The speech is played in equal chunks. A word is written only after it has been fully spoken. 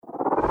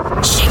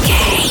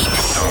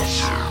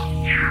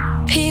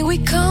We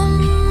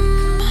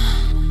come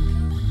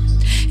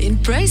in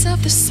praise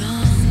of the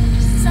sun.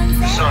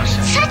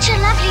 Such a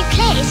lovely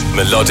place.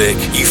 Melodic,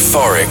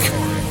 euphoric,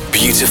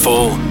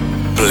 beautiful,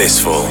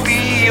 blissful.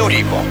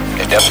 Beautiful.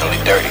 It's definitely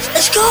dirty.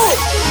 Let's go.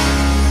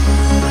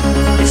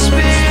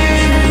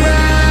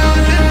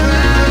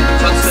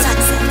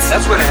 Sunsets.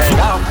 That's where to hang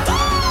out.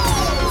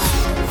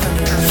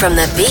 From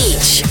the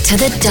beach to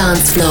the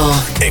dance floor.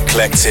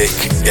 Eclectic,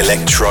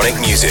 electronic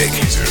music.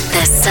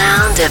 The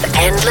sound of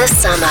endless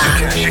summer.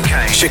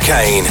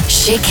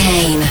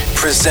 Chicane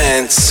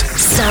presents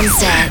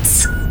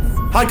Sunsets.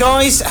 Hi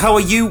guys, how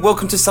are you?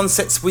 Welcome to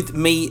Sunsets with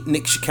me,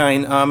 Nick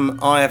Chicane.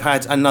 I have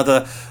had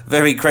another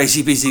very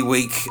crazy busy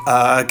week,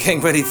 getting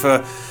ready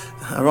for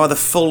a rather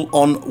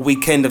full-on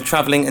weekend of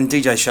travelling and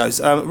DJ shows.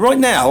 Right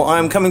now, I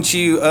am coming to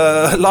you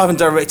live and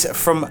direct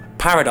from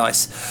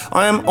Paradise.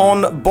 I am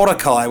on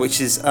Boracay, which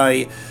is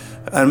an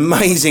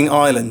amazing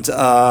island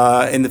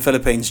in the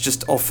Philippines,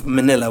 just off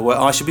Manila, where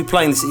I should be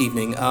playing this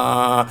evening.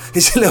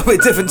 It's a little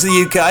bit different to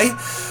the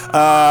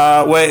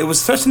UK, where it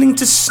was threatening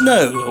to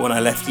snow when I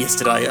left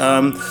yesterday.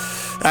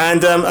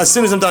 And as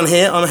soon as I'm done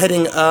here, I'm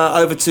heading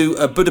over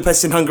to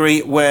Budapest in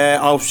Hungary,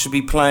 where I should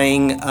be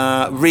playing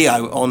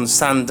Rio on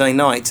Sunday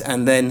night,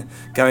 and then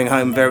going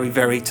home very,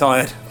 very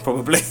tired,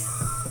 probably.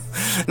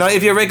 Now,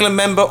 if you're a regular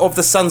member of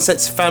the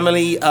Sunsets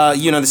family,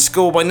 you know the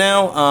score by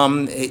now.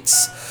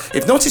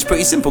 If not, it's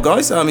pretty simple,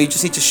 guys. You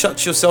just need to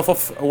shut yourself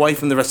off away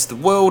from the rest of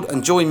the world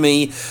and join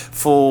me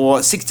for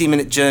a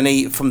 60-minute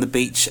journey from the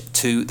beach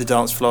to the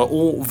dance floor,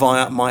 all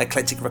via my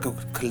eclectic record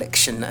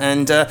collection.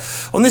 And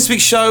on this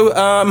week's show,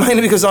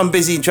 mainly because I'm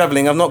busy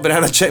travelling, I've not been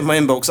able to check my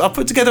inbox. I've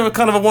put together a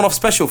kind of a one-off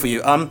special for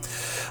you. I'm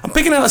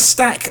picking out a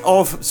stack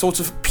of sort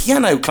of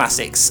piano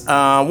classics. 1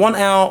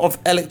 hour of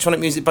electronic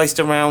music based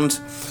around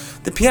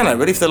the piano,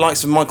 really, for the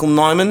likes of Michael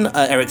Nyman,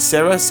 Eric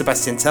Serra,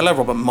 Sebastian Tellier,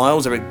 Robert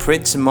Miles, Eric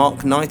Prydz,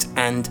 Marc Knight,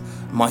 and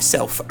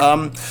myself.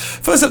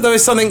 First up, though,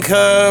 is something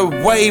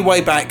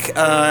way back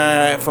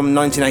from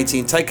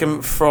 1918,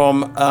 taken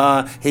from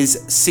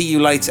his See You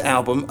Later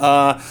album,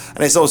 and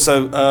it's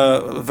also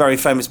a very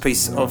famous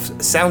piece of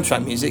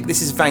soundtrack music.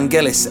 This is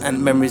Vangelis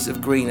and Memories of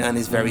Green, and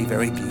is very,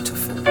 very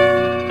beautiful.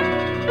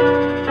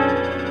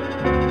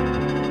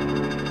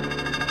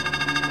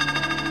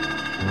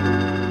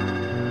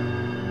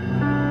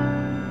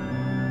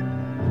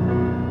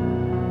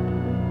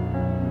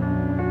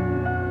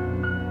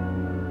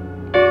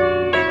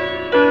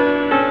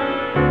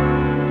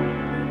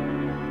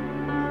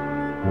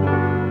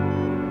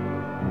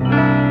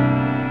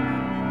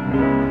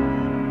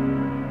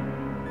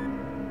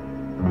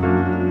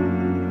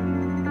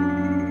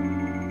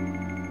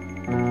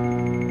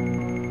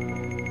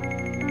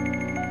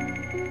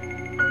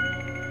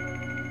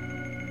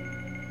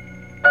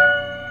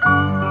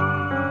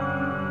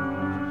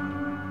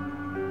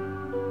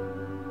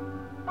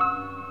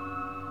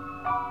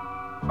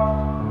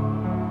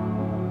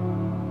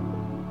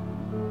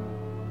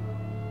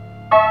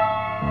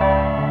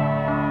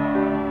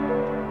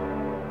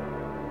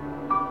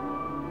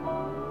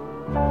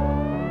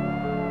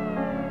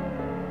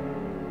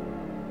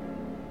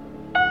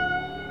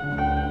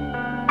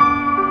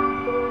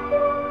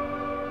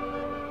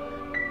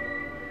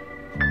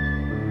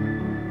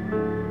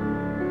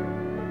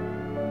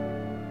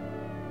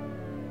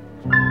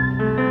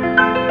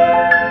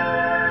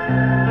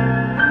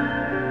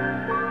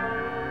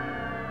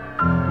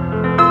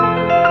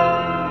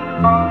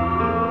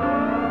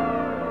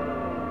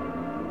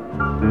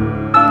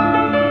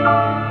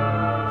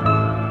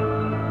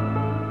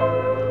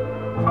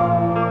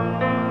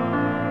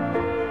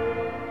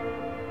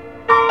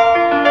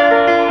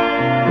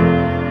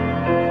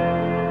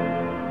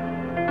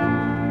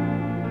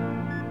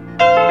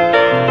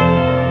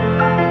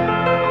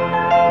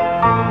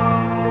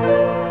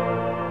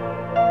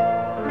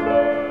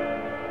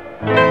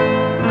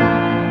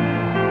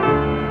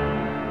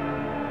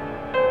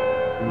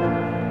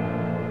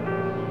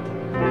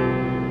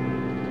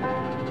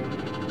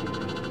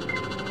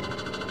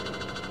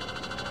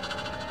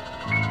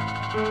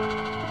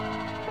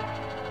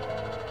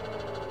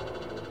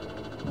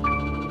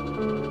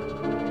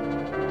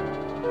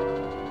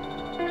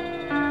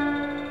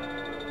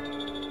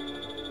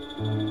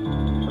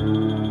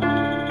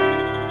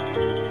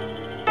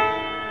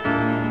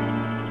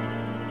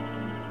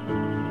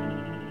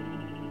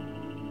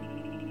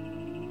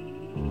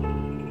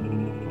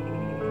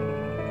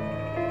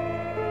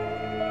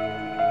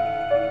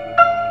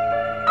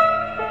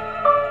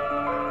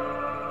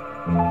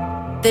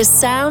 The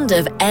sound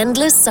of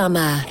endless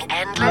summer.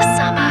 Endless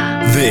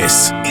summer.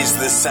 This is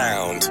the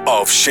sound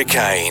of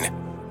Chicane.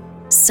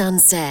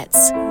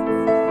 Sunsets.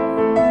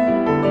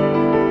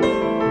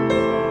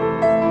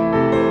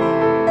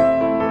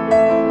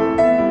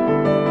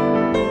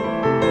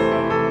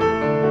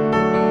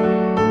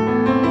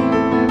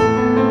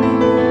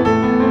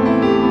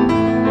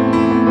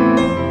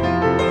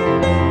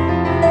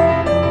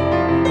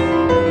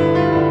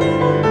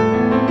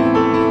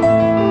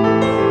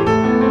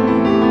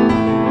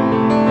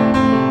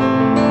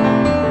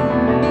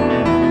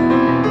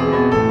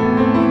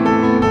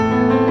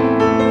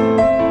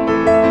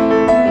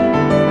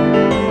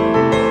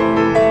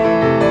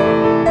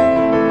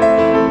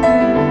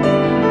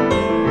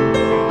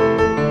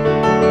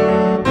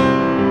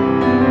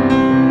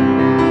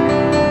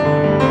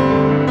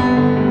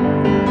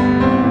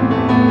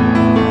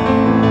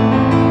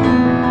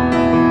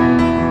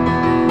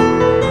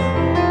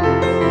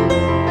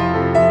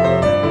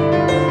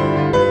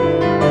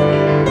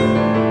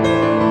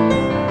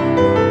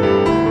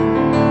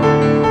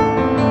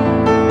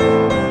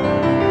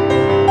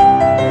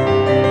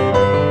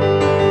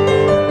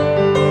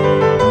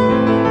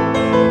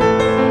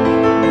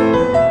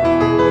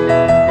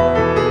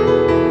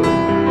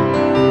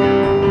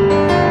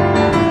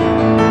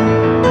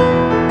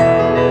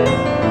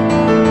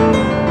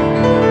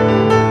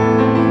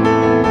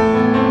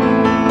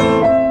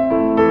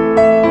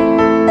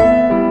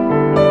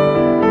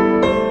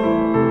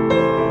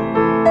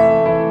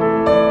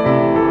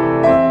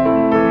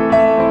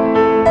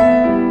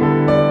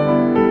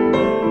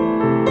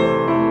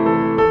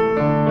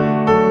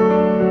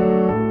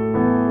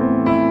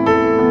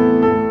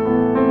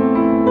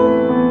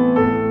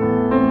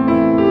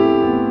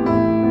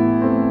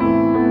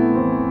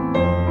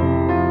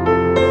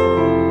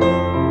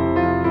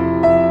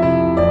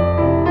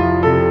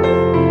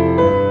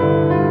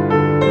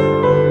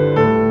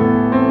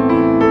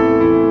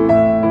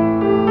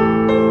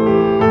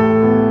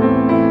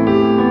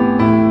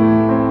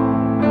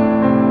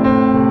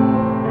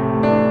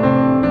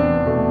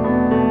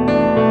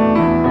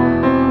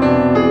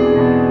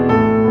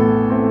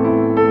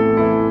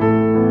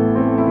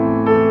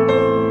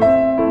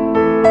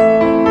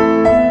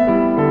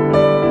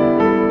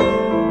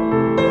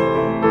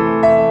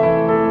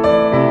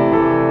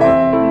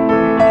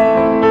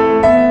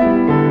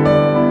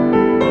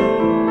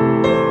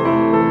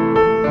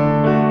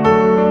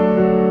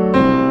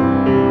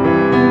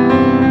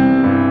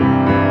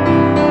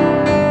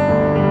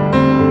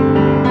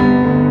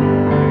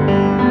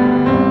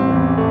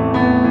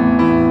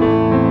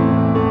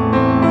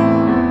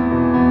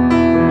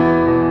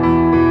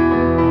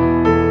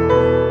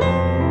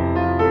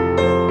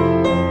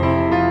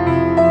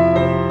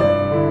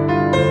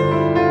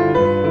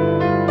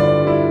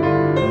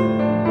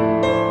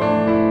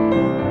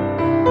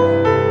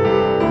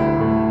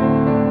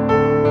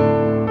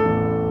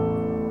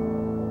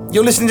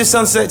 You're listening to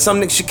Sunsets.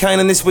 I'm Nick Chicane,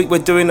 and this week we're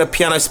doing a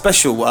piano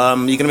special. You're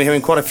going to be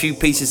hearing quite a few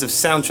pieces of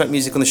soundtrack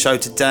music on the show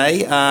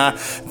today.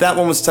 That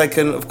one was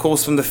taken, of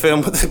course, from the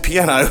film The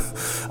Piano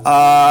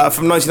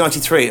from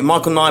 1993.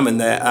 Michael Nyman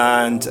there,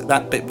 and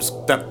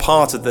that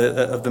part of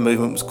the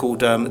movement was called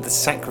The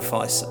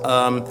Sacrifice.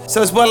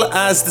 So as well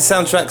as the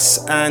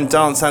soundtracks and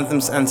dance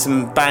anthems and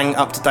some bang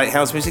up-to-date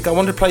house music, I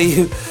wanted to play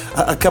you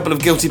a couple of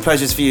guilty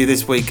pleasures for you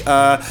this week.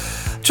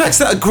 Tracks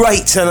that are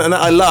great and that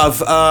I love,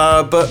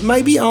 but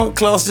maybe aren't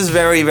classed as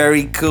very,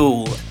 very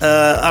cool.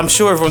 I'm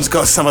sure everyone's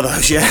got some of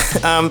those, yeah?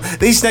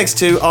 These next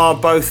two are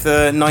both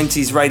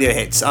 90s radio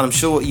hits, and I'm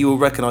sure you will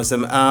recognise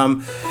them.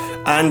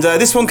 And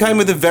this one came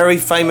with a very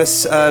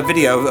famous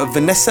video of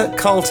Vanessa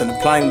Carlton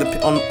playing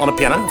on a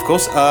piano, of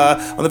course,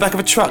 on the back of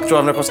a truck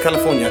driving across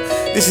California.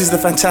 This is the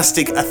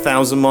fantastic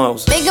 1,000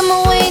 Miles. Making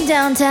my way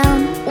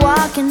downtown,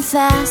 walking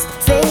fast,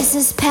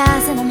 faces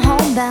pass and I'm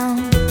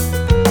homebound.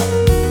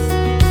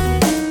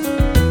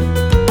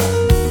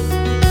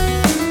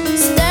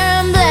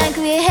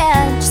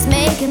 Just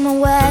making my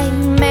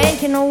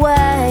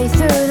way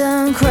through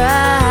the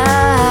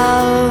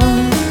crowd.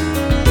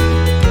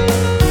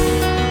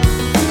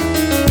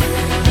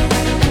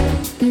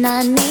 And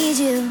I need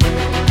you,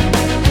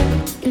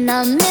 and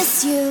I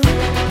miss you.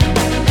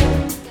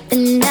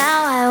 And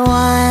now I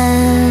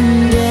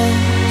wonder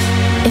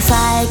if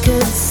I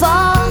could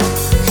fall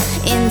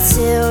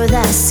into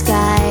the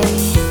sky.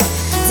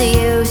 Do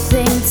you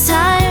think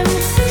time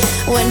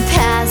would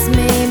pass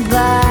me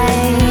by?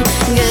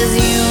 'Cause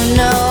you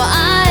know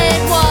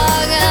I'd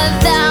walk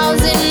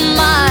 1,000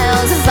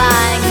 miles if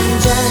I can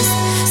just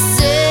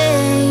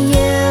see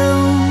you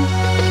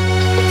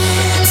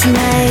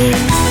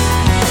tonight.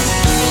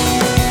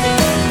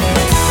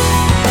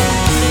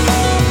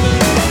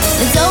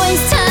 There's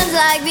always times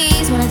like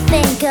these when I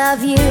think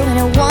of you, and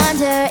I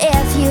wonder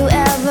if you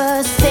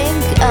ever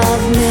think of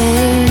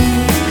me.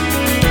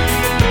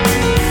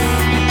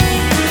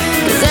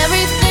 'Cause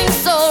everything's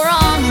so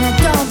wrong and I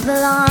don't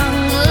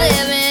belong,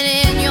 living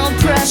in your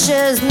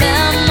precious memory.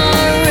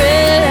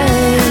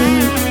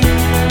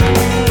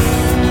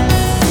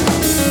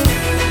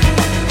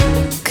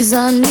 'Cause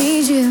I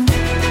need you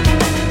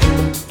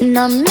and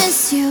I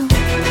miss you.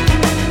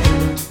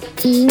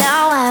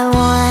 Now I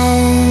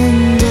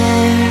wonder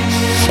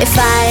if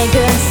I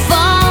could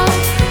fall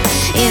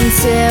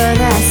into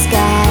the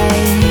sky.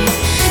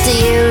 Do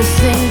you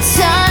think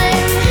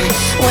time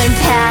would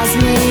pass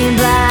me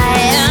by?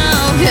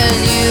 Oh, 'cause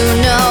you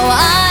know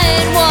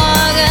I'd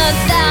walk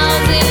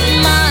 1,000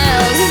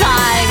 miles if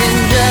I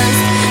could just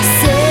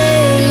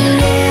see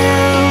you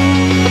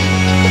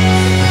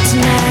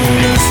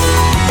tonight.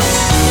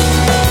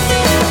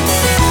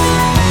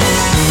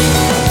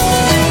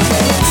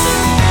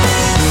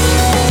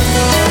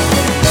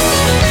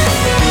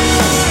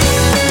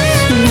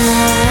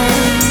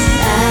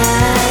 I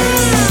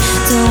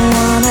don't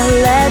wanna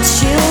let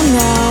you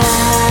know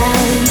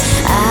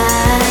I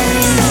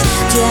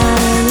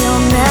drown in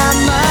your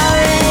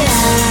memory.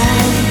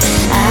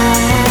 I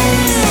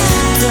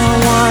don't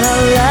wanna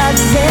let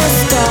this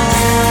go.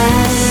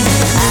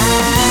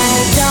 I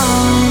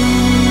don't.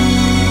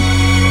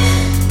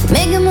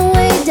 Making my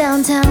way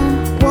downtown,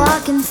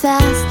 walking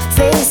fast,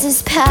 faces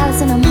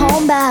pass and I'm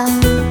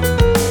homebound.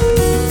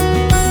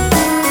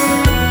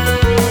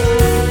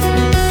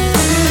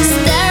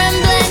 Staring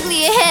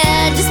blankly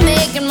ahead, just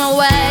making my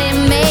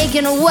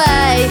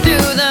way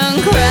through the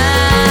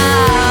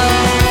crowd.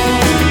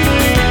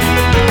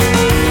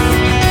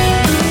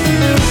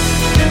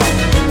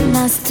 And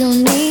I still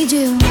need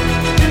you,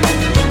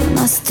 and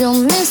I still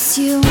miss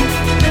you.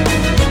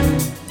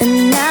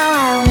 And now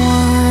I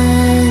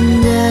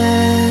wonder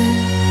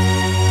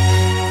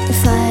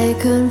if I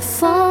could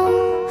fall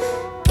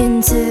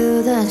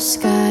into the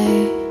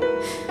sky.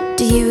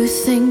 Do you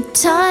think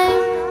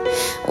time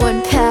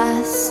would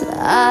pass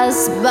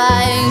us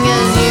by?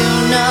 'Cause you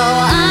know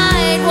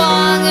I'd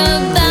walk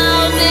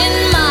 1,000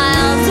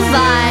 miles if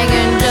I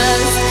could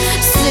just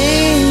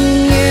see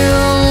you.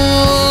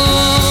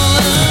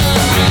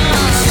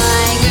 If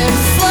I could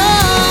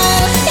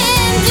fall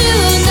into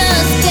the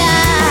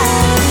sky,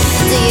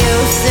 do you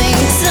think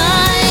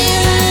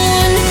time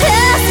would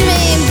pass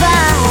me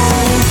by?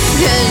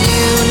 'Cause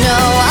you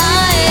know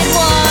I'd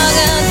walk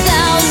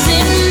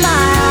 1,000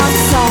 miles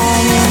if I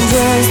could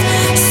just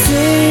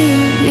see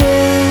you.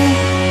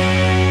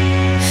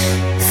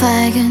 If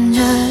I can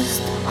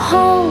just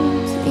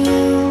hold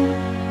you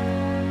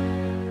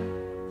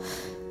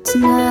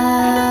tonight.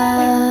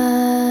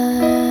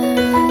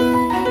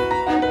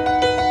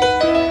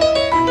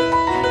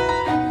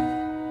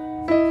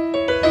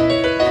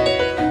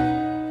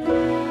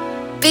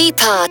 Be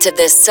part of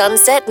the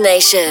Sunset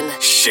Nation.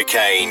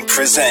 Chicane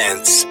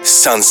presents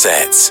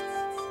Sunsets.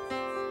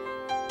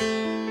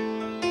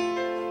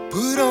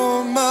 Put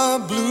on my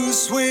blue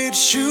suede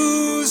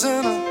shoes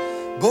and I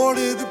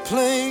boarded the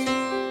plane.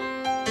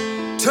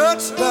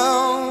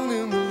 Touchdown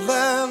in the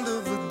land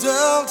of the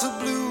Delta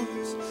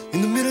Blues,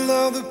 in the middle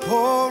of the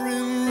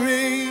pouring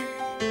rain.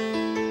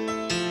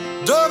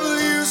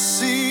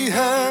 WC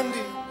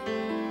Handy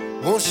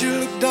Won't you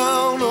look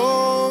down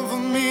over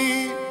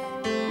me?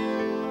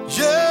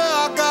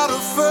 Yeah, I got a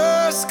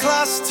first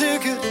class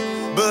ticket,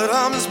 but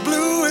I'm as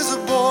blue as a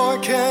boy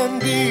can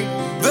be.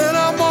 Then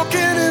I'm walking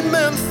in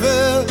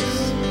Memphis,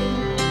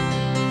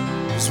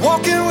 just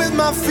walking with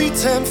my feet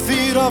 10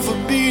 feet off a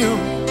beam.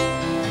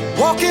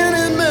 Walking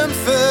in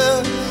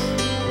Memphis,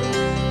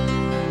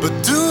 but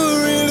do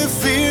I really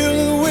feel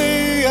the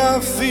way I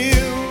feel?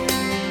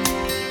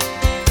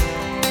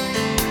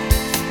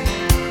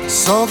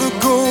 Saw the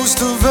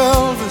ghost of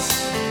Elvis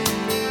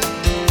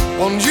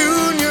on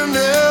Union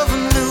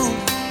Avenue.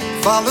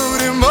 Followed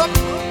him up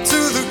to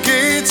the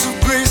gates of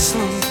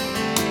Graceland,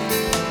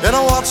 and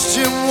I watched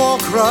him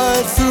walk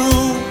right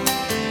through.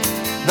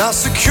 Now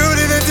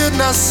security, they did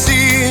not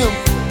see him,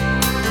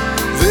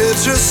 they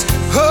just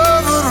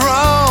hovered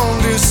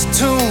round his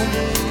tomb.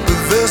 But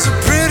there's a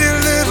pretty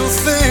little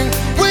thing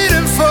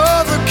waiting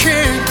for the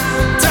king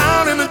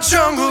down in the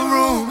jungle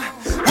room.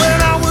 When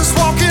I was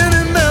walking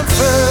in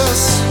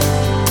Memphis,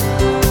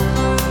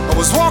 I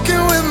was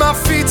walking with my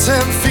feet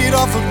 10 feet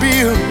off a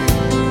beam.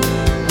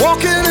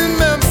 Walking in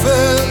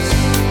Memphis,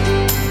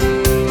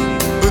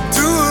 but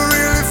do I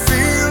really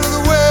feel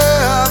the way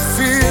I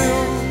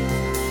feel?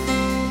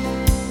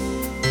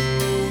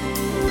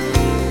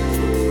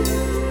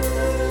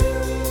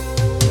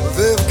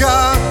 They've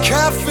got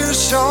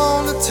catfish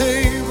on the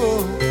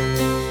table,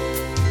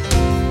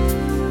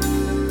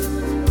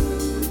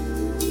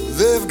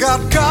 they've got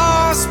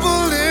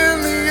gospel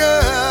in the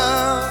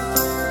air,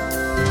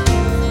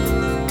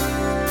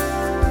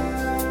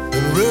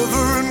 and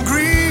Reverend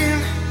Green,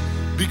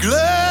 be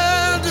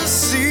glad to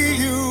see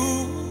you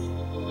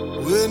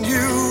when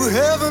you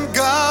haven't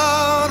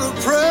got a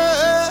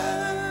prayer.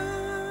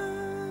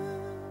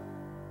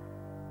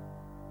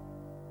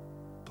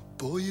 But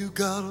boy, you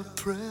got a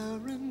prayer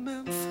in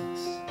Memphis.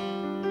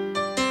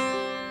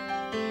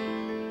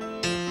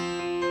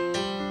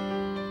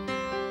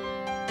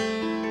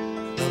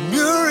 Now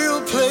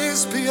Muriel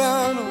plays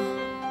piano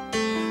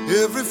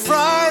every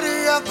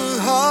Friday at the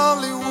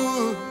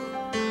Hollywood,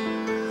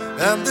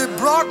 and they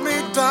brought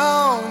me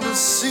down to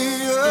see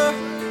her,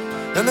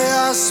 and they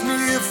asked me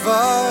if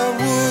I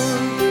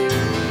would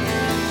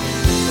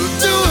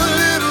do a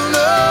little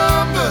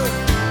number,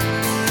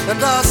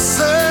 and I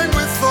sang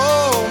with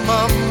all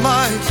my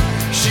might.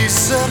 She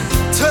said,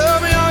 tell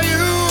me, are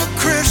you a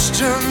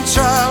Christian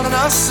child? And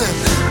I said,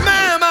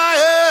 ma'am, I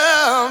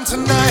am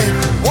tonight.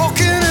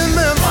 Walking in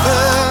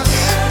Memphis,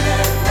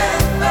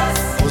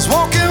 was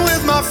walking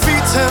with my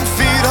feet 10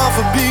 feet off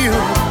a beam.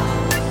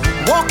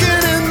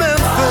 Walking in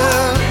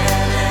Memphis,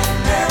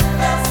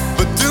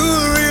 but do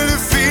I really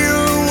feel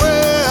the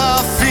way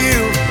I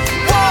feel?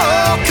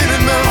 Walking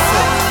in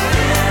Memphis,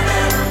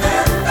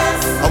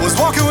 I was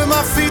walking with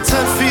my feet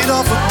 10 feet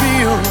off a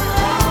beam.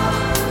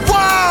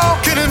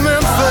 Walking in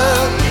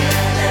Memphis,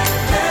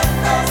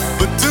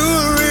 but do I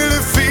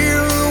really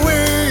feel the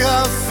way I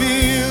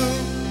feel?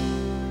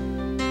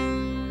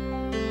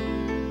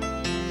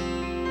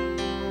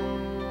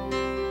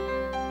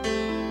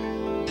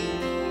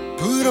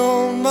 Put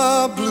on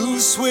my blue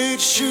suede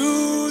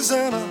shoes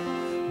and I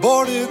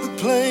boarded the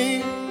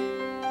plane.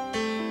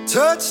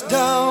 Touched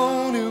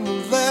down in the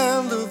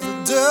land of the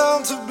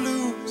Delta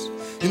Blues,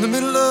 in the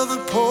middle of the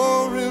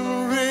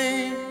pouring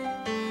rain.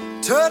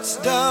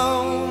 Touched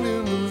down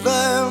in the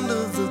land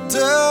of the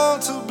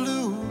Delta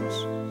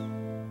Blues,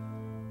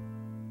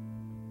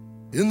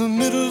 in the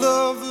middle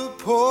of the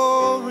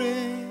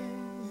pouring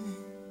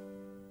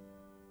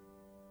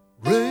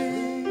rain.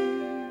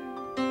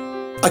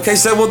 Okay,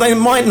 so well, they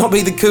might not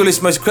be the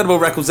coolest, most credible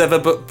records ever,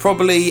 but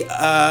probably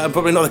not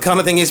the kind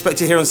of thing you expect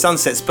to hear on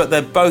Sunsets. But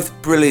they're both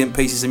brilliant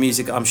pieces of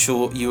music. I'm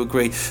sure you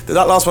agree.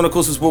 That last one, of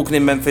course, was "Walking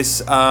in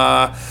Memphis"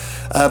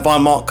 by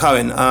Marc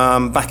Cohen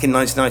back in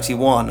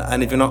 1991.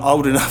 And if you're not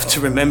old enough to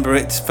remember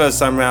it first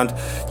time round,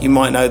 you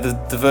might know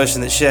the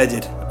version that Cher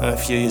did a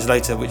few years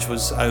later, which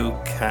was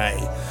okay.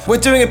 We're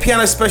doing a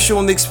piano special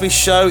on this week's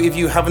show, if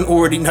you haven't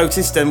already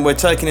noticed, and we're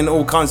taking in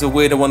all kinds of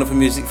weird and wonderful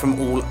music from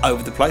all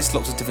over the place,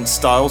 lots of different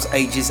styles,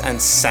 ages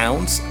and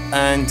sounds,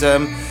 and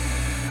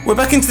we're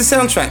back into the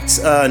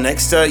soundtracks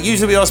next.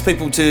 Usually we ask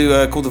people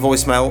to call the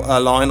voicemail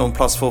line on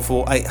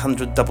 +44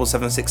 800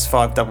 776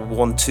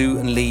 5112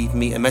 and leave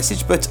me a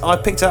message, but I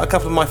picked out a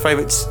couple of my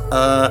favourites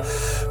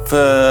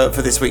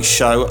for this week's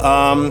show.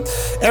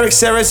 Eric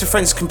Serra is a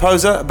French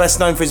composer, best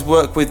known for his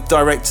work with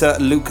director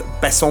Luc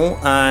Besson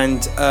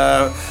and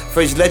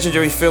for his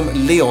legendary film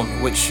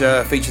Leon, which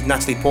featured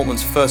Natalie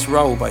Portman's first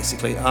role,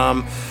 basically.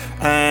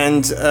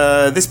 And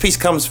this piece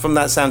comes from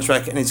that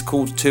soundtrack and it's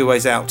called Two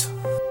Ways Out.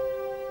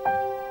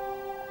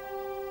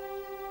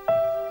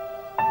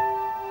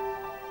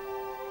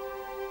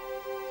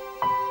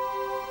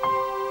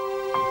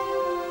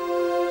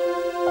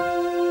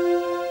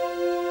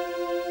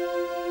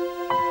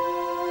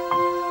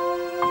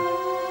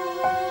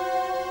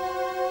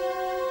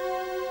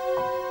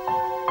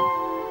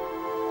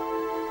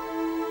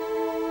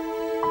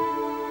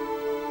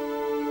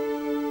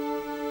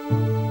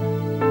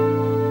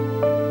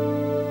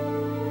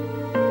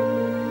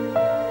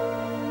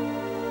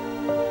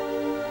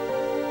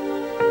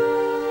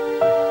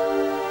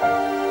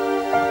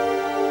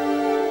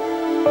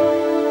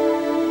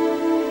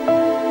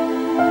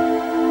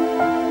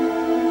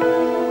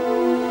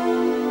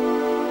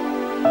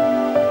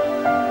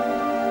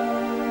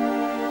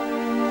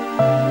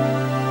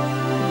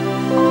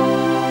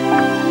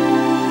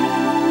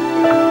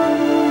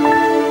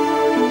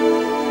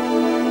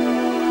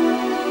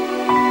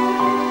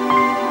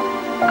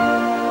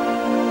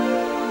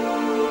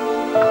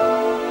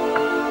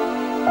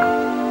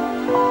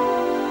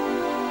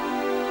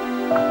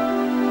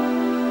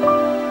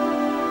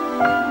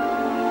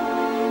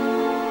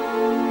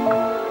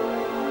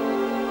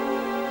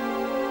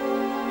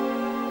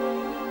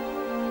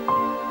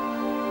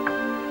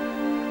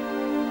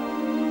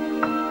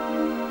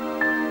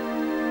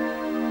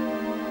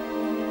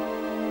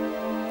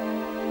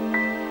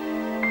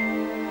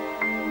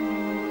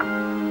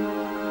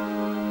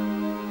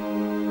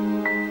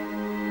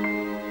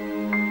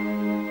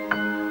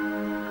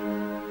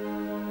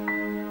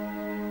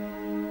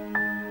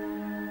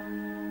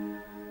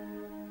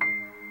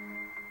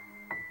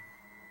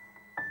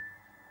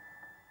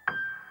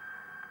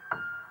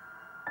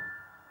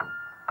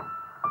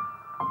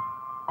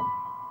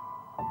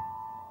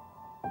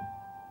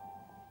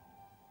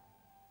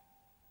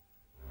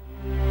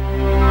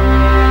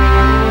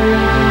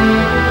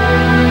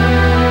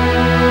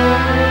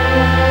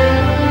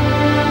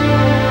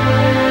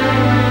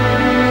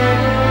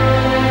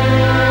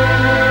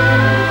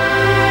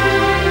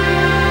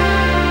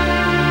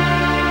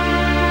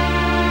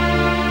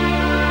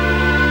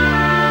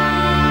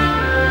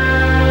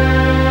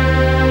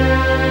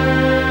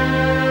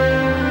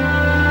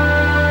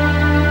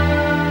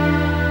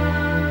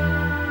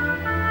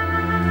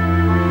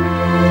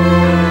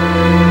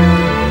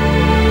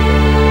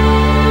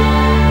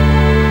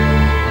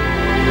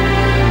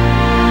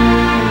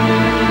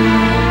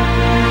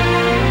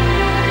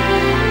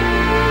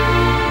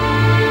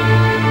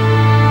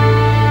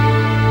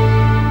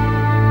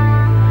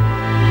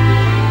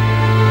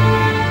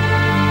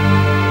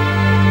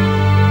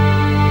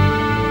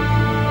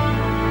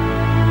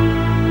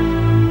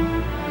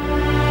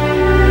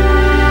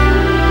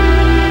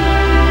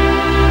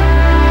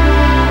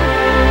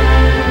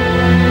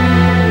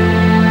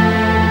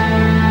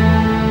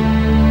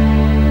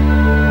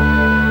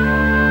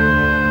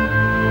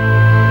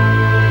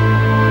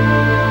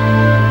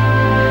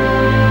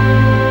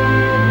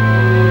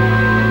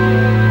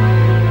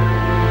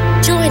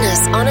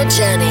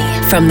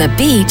 From the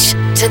beach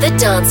to the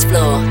dance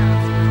floor,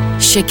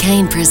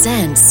 Chicane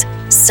presents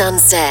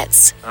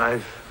Sunsets.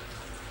 I've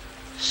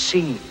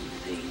seen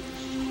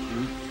things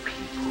you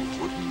people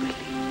wouldn't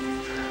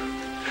believe.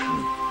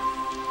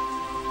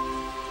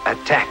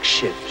 Attack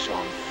ships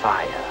on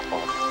fire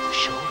off the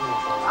shoulder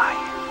of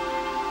Orion.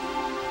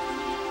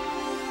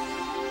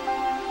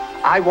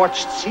 I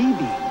watched sea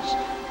beams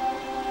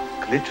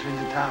glitter in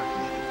the dark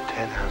near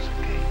 10 House of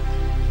Gate.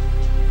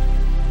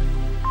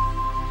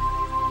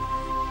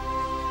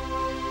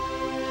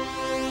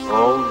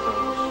 All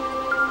those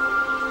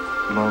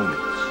moments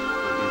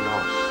will be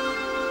lost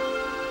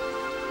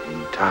in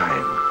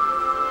time,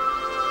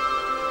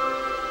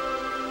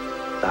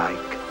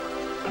 like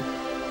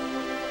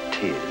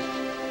tears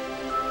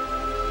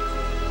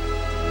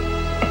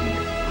in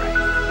the rain.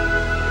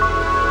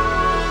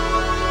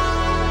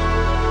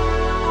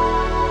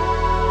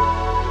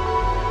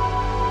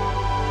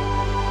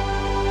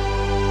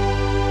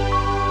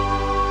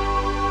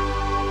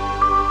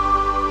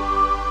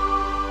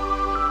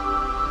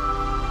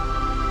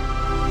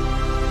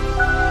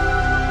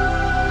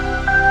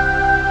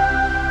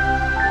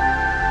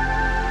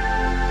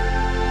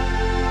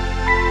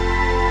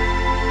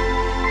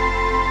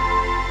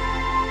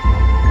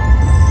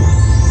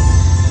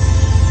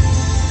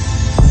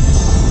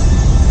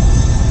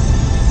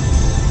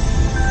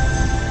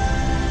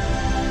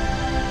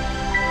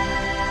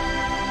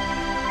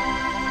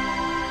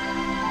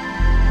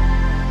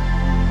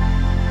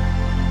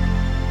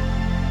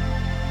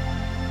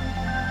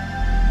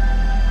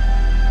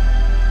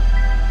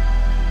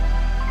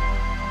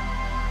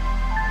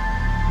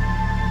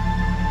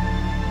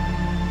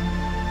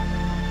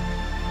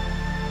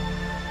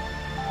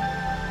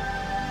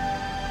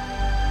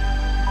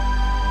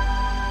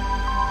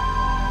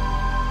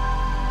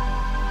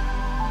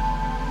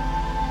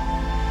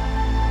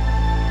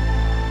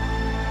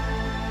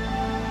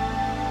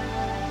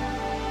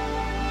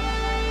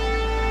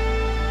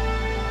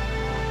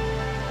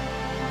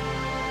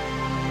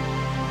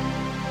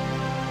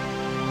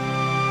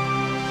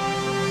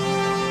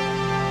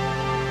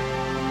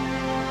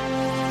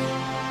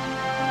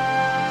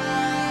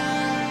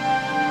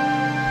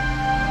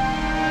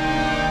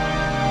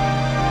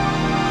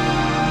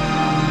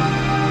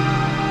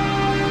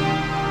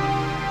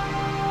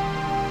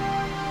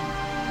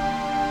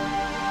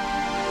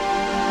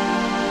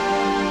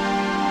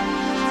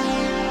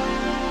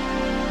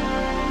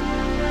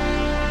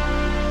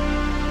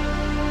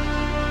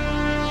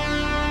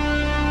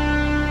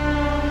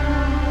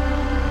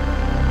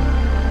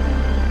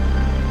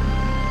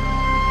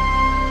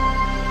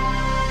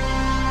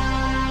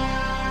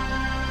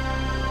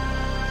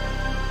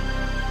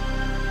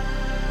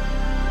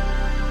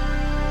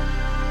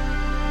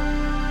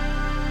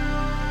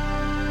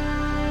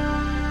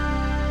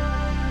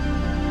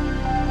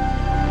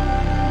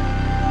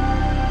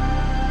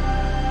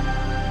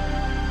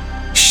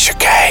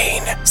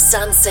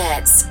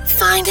 Sunsets.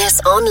 Find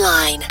us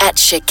online at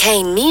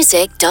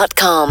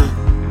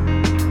chicanemusic.com.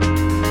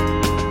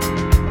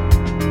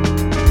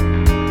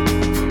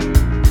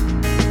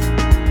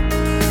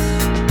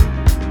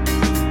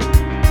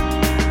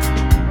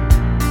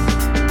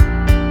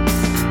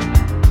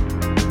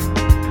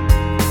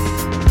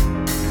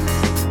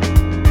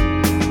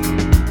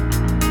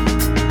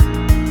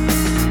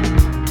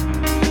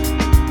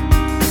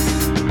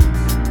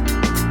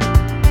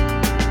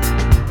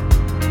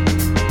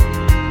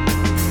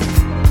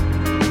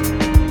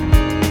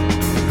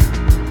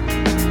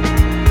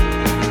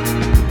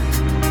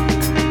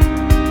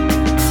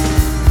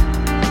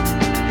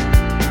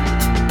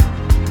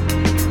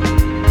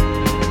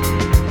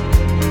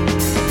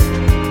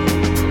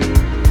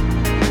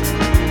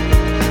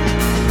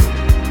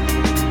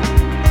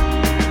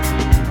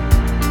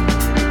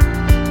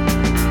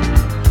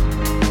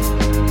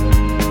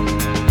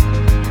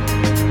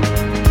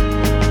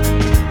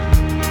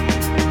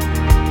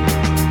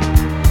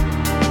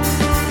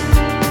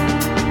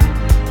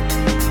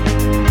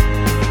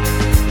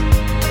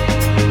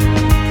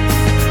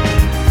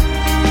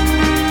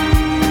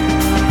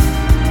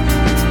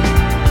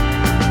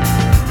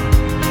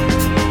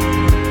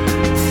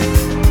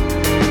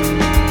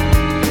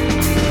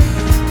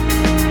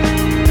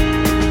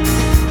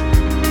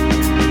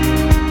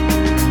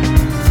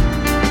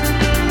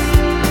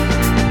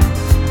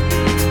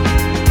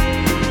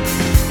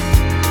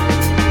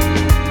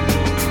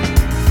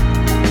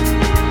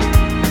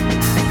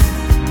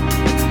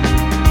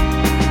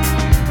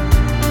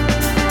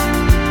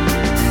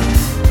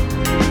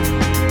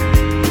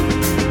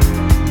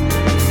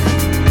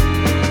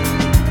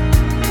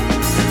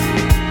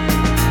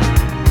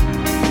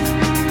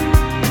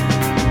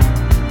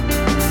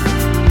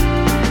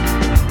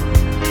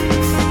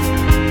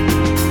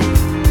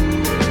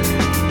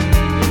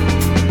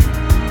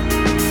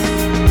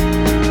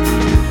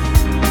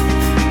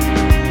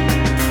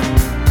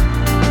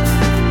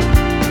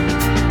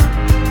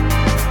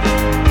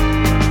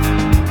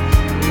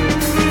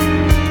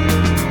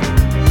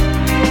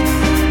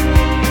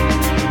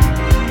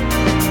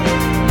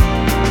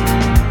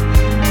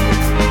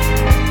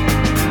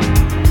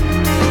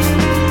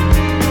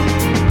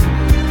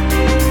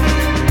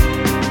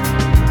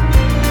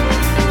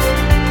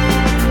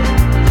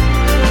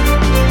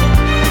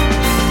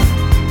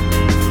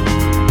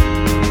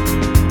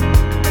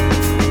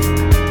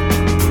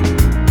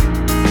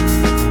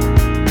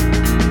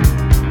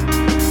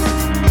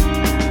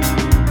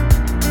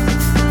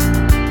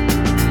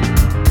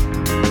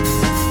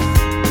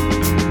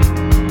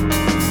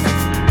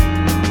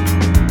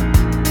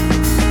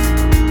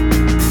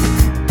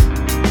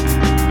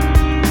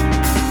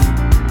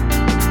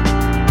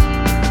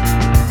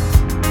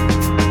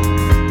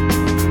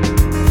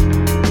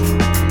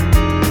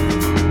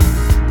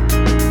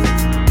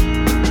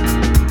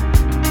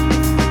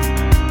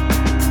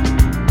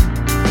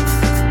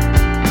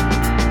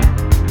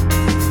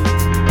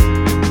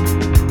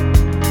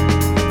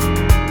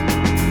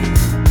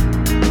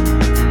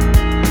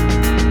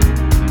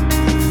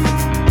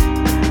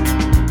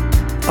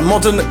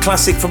 modern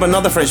classic from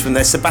another Frenchman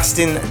there,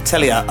 Sébastien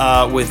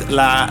Tellier, with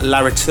La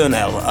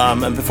Ritournelle.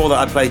 And before that,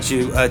 I played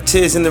you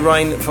Tears in the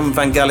Rain from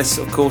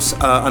Vangelis, of course,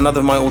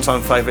 another of my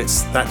all-time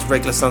favourites that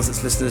regular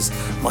Sunsets listeners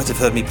might have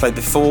heard me play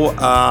before.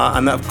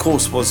 And that, of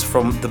course, was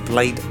from the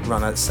Blade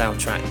Runner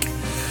soundtrack.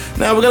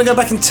 Now, we're going to go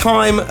back in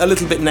time a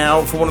little bit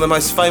now for one of the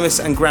most famous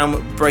and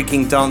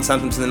groundbreaking dance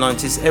anthems in the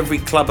 90s. Every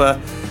clubber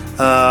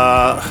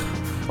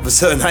of a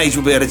certain age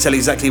will be able to tell you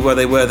exactly where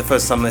they were the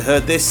first time they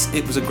heard this.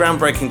 It was a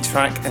groundbreaking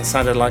track and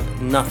sounded like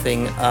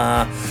nothing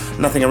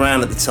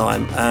around at the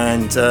time,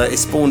 and it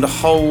spawned a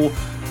whole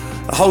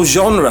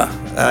genre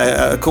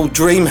called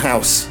Dream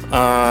House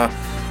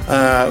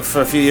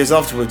for a few years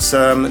afterwards.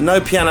 No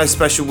Piano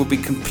Special would be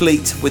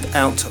complete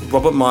without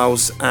Robert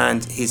Miles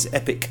and his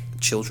epic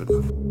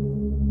Children.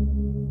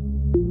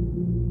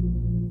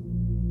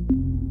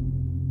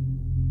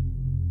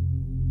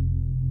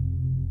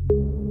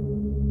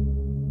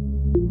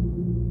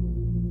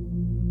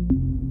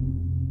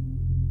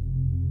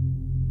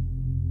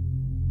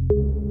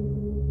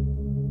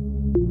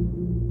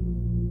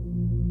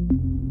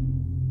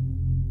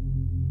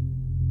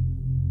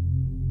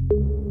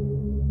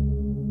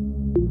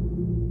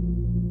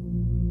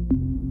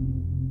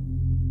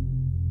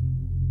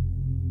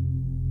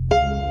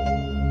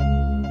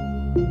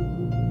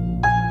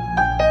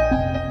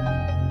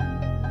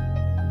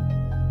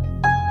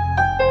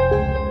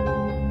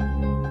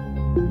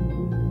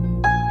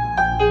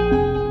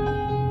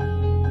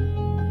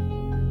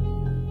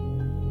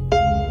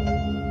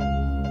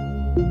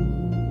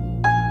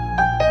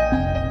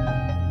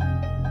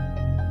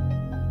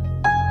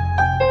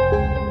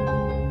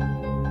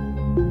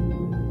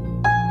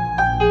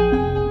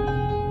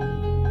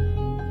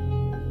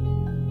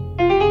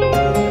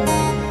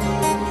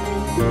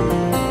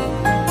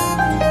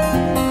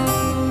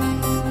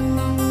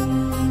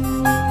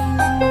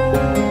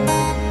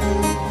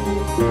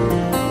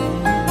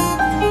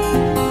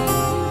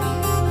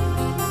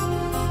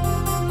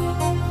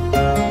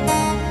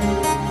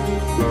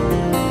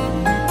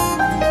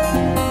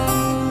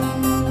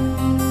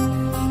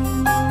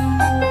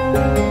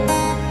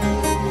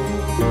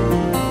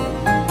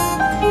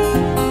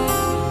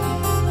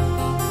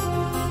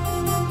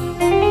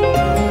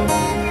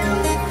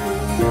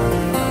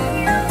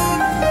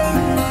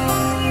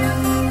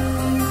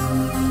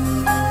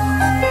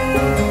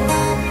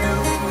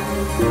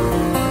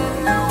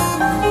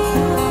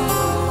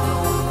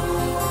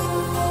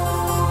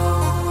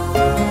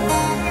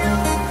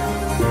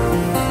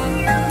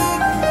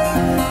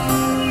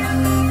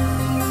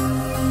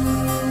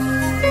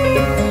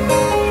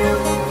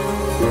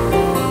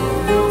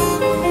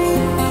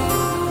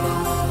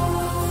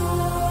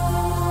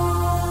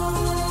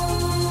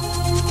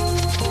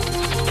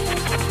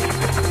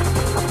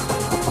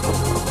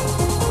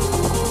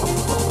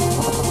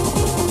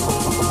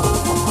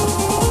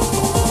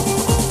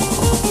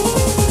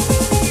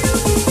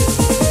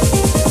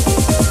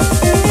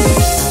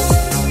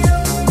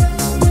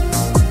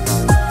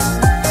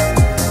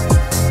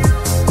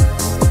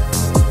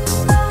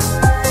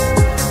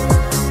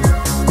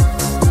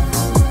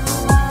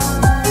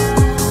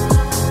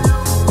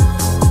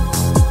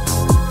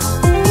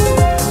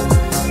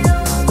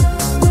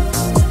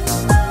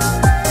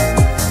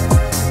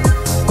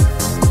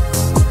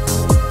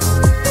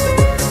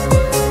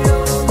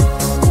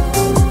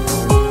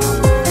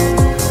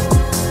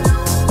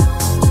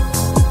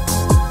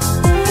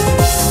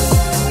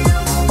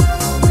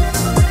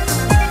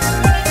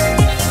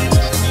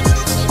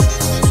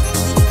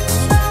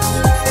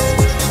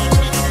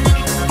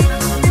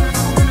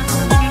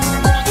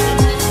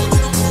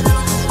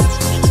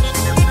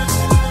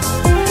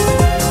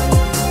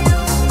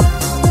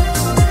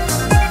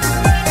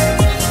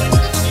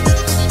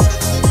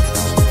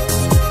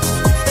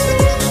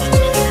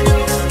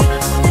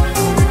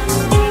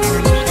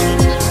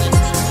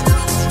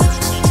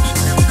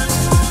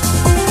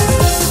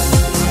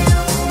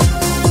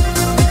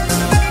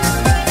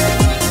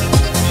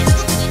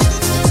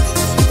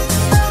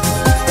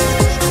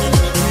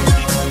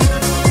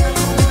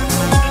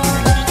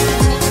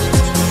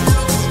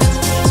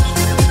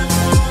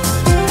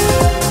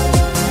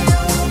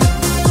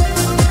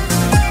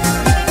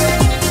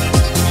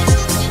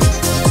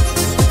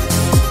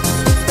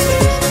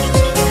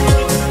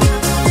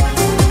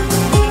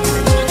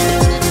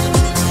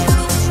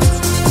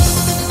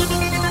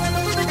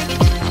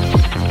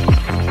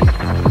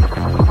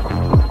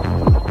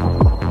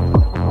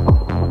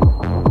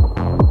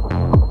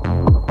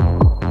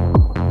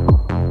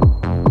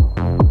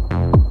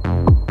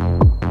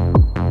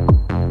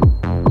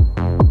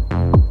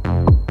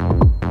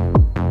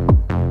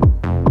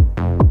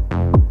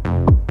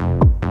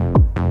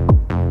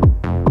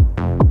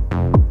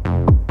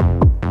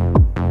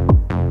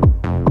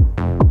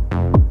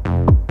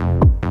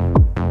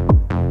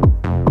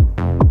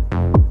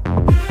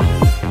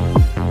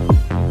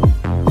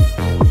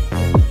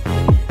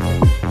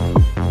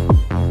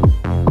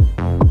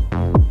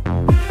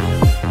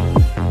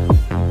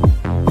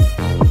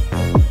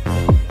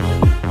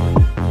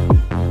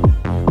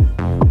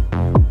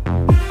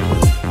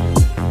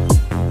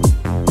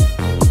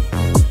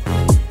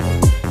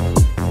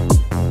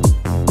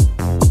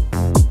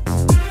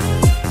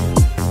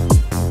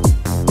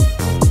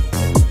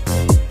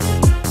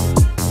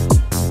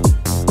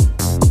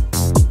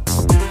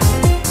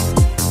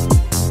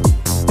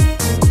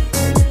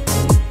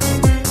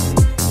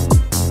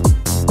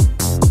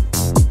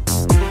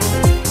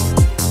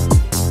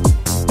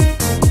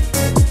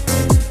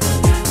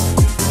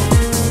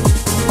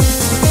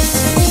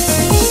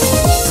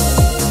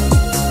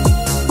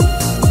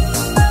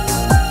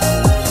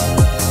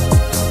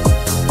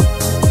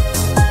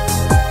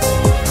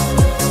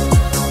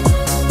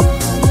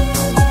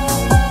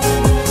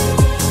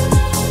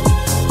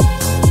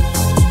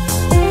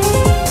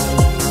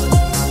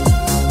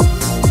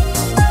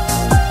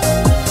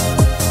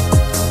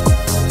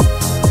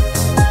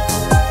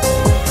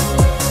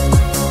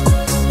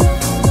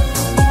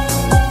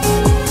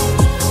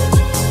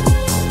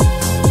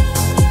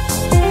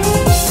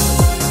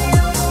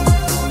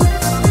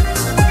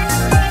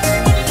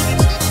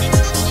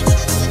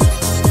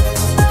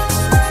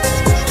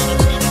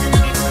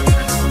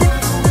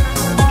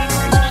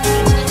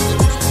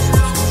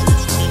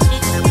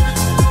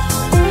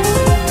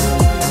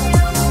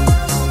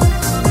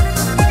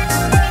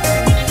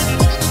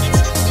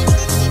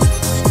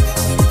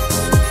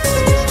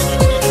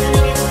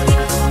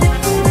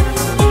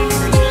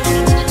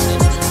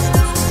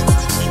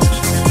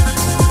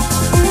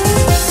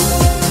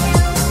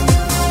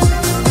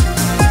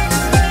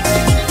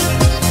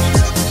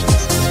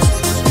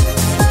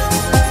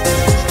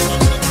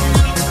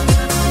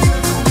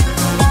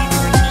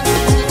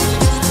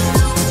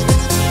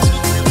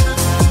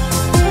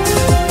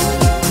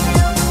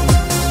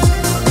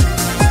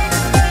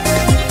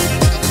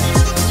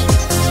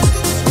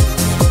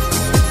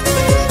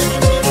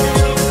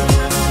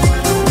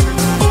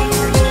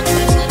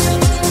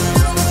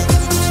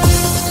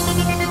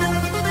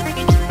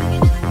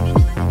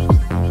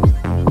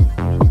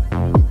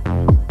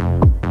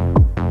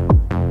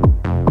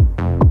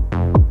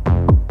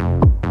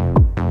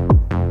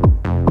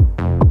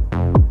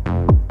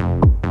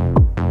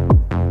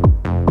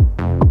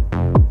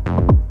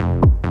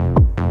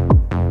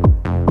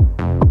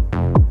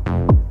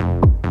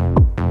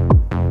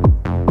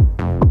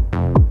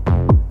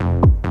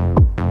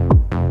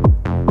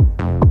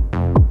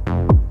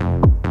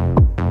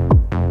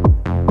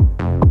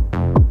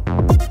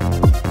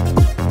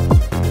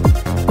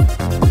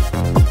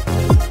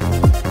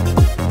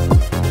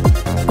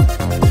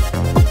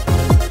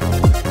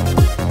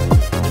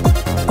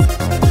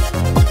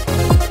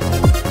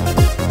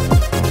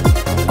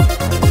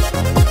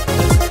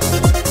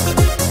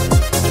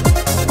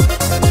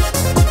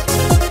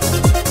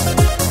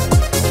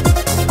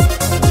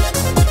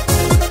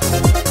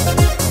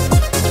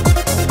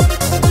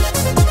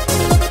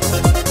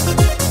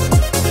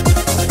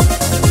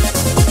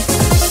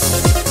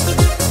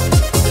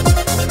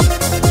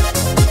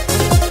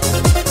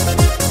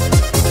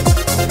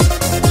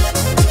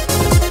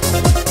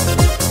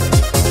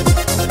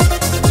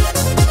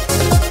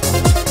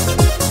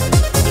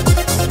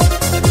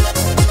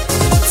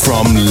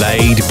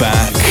 laid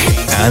back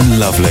and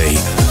lovely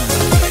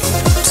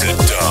to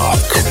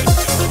dark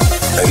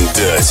and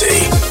dirty.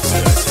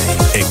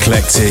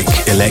 Eclectic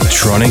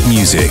electronic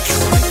music.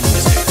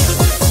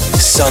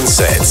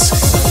 Sunsets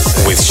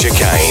with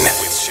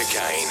Chicane.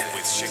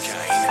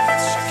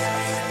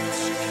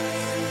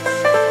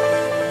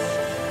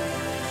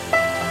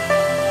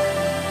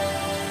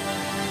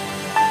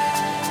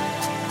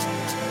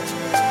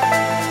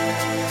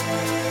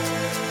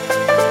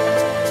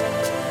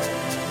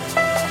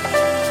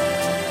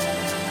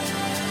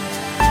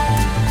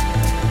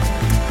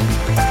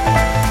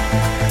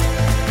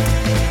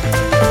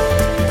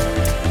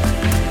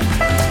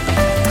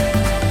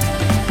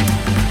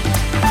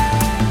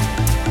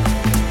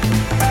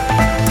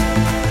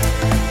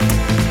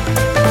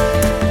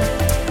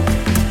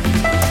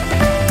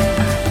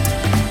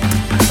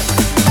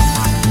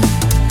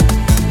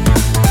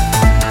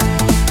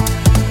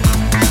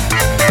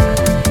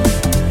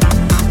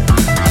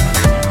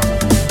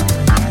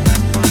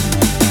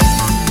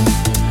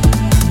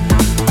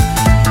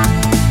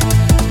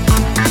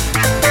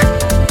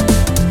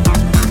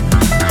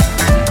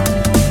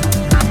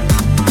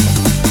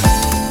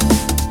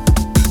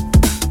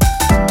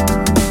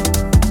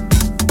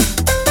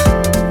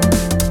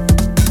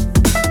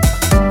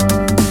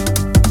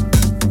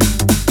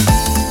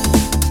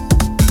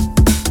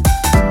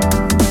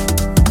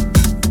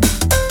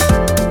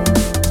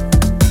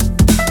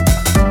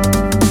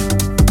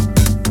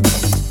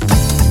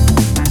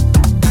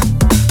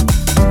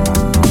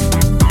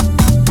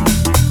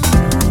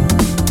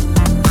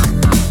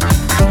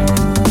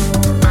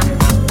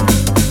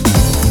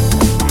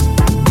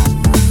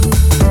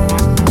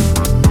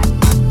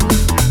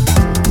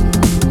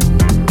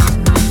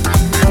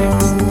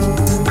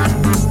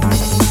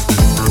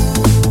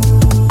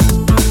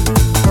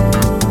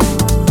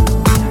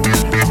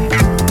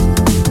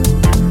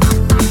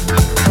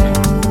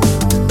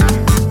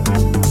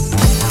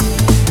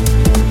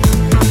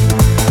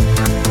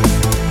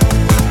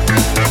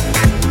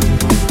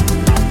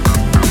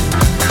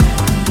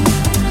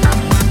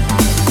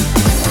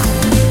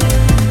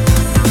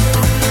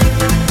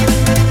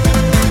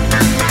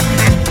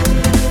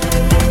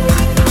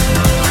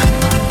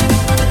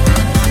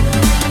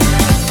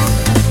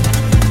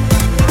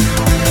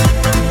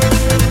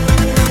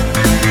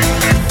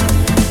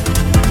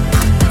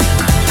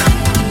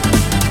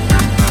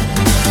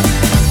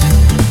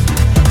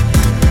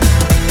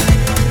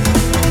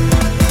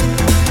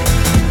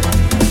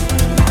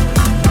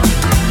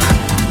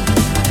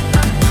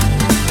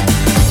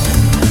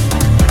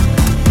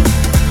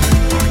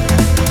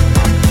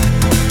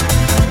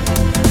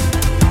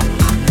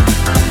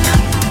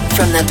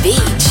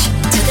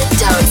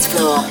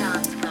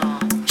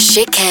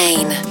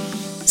 Chicane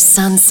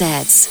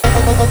Sunsets.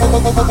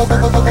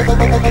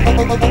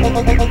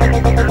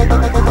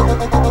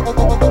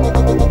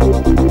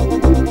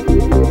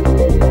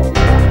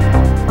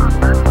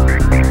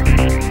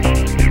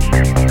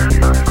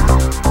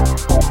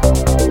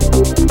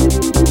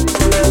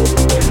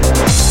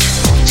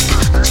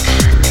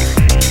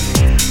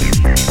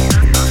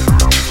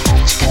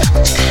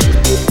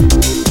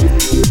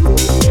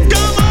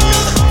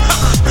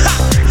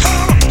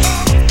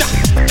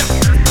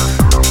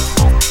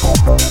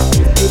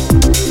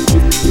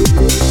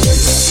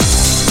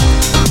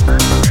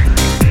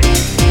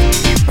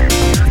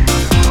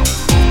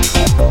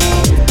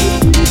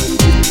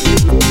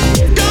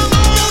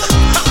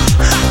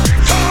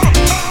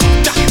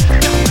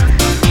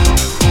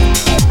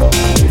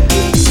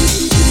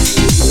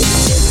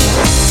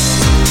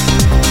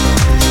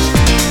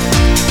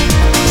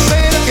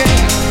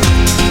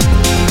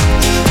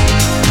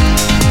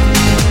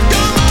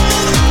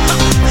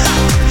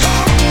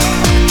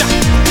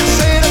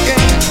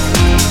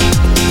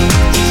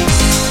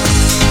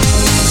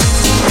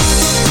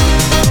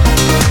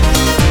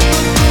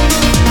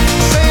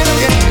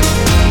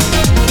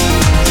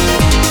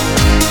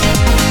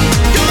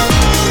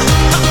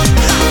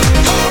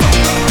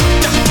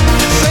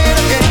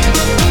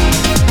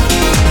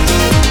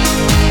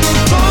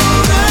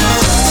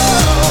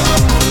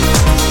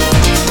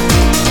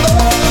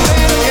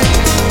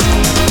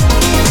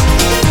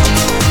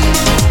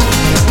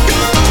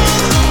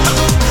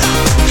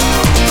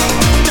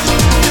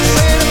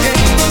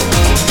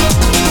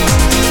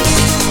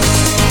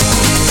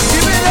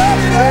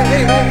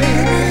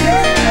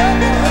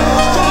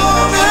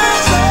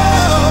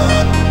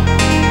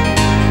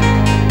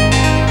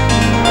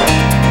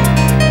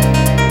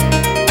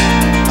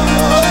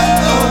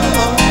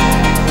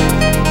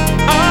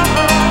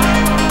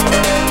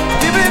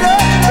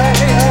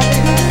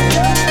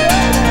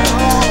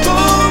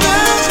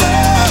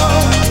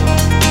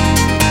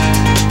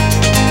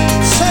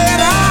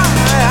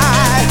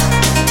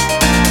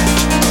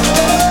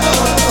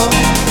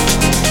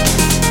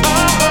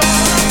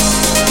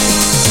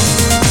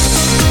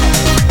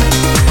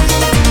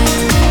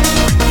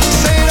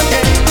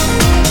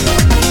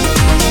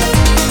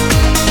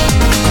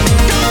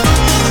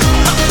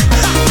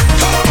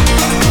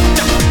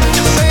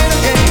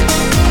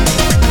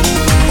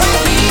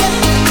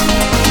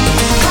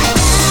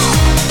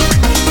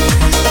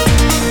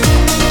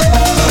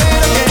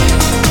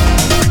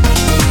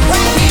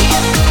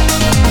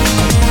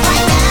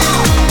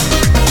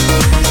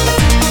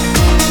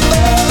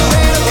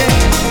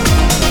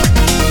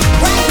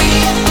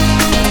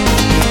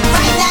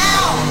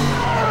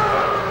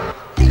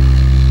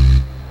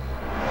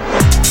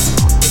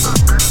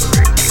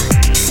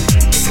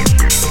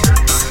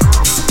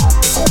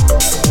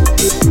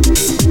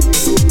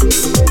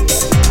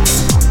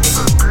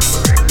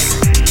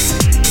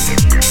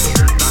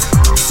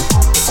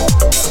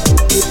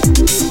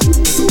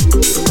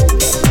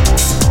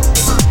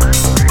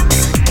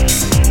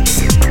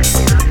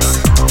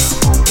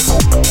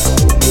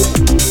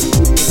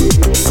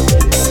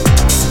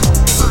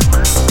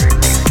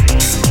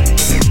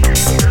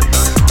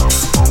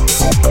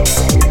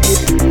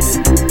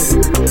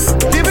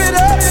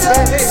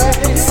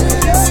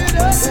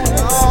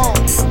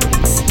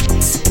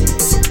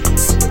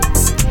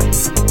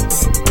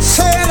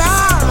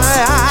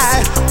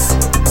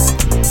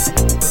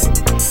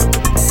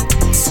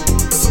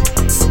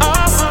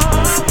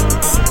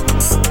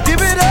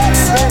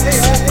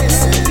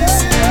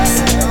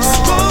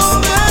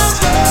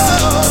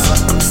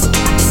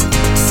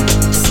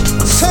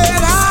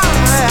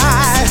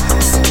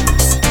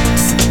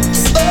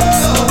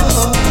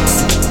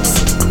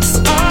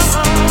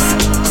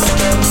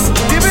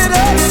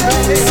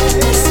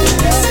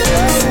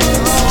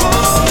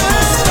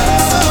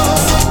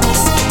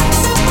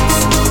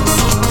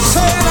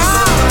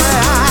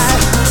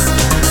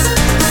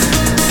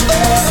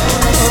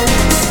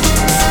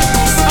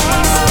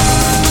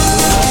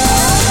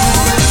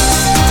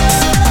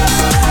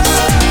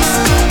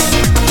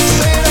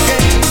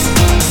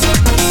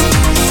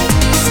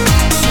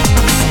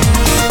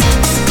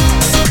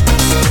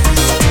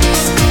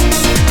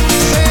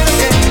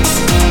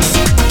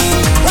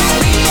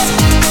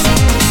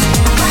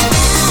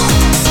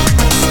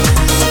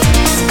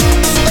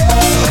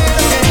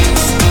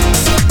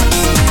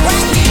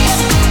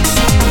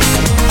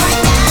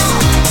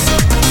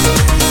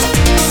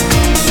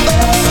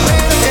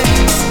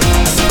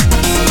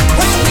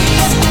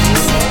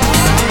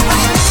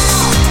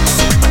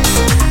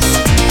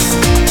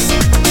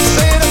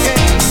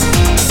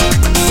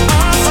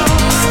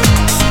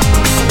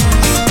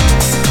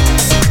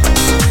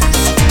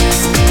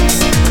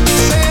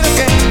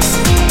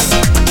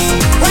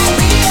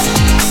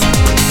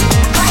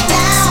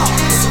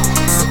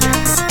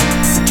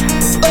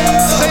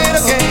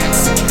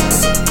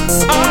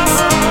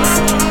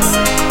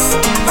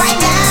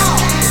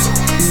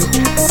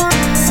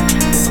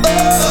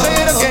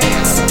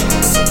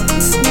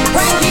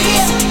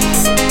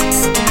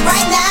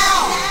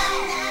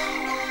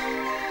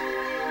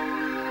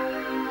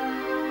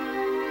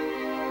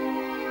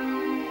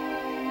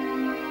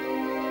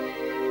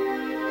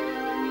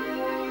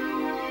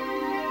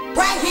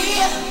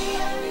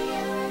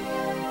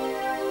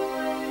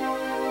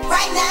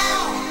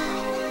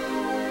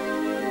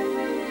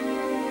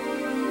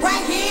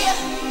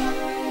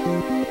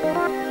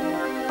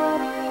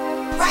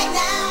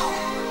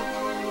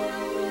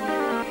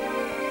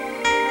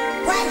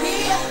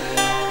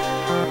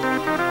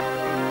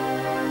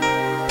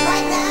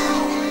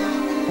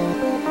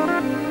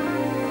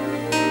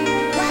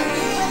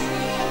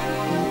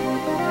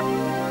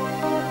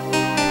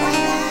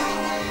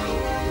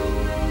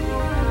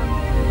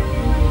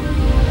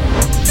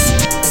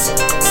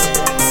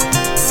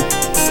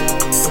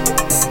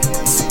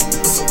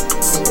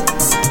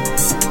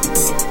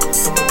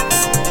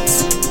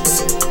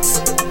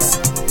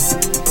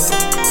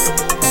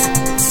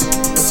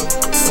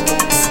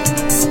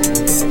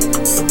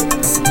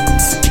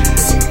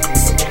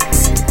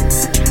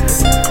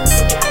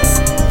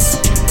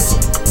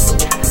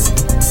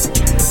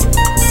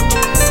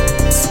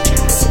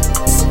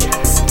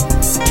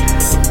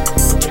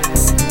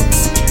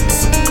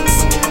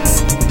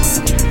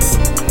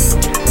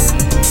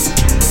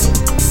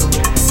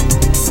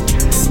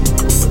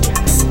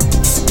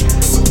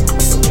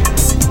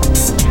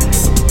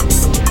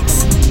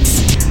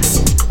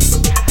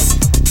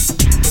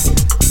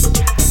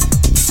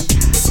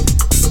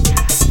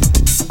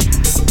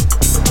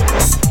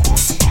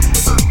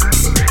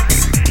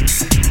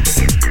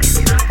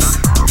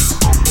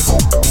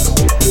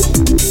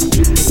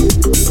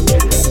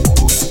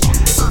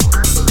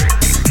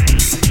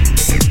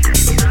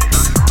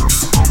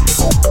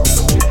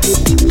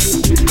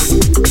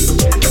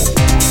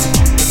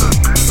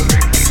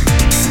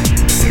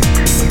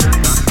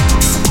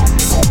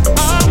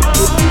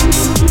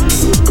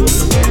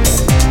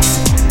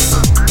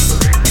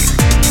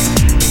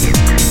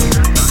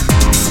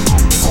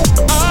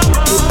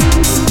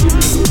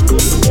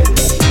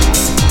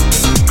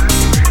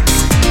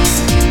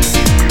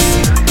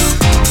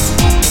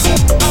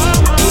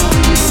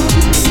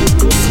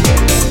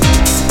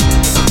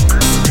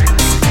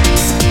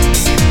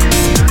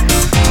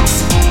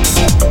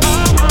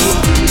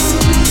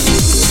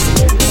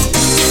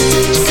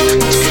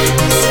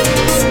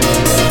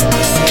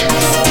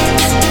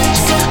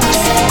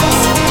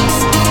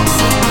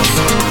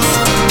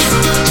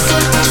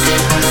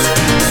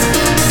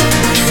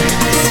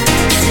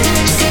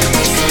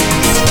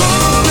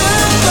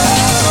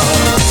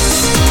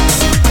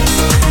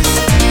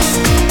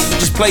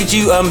 played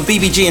you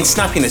BBG and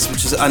Snappiness,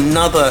 which is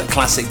another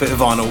classic bit of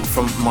vinyl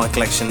from my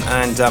collection,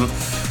 and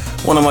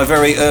one of my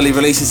very early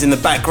releases in the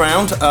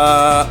background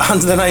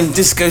under the name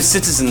Disco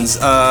Citizens.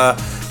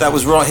 That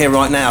was Right Here,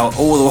 Right Now,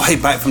 all the way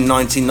back from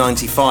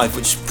 1995,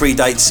 which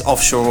predates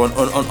Offshore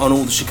on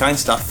all the Chicane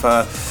stuff.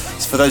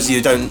 For those of you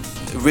who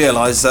don't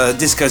realise,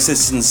 Disco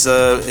Citizens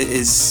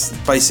is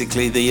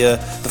basically the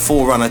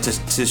forerunner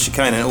to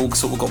Chicane, and it all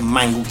sort of got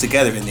mangled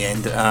together in the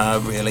end,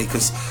 really,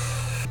 because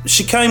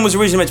Chicane was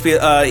originally meant to be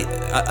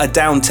a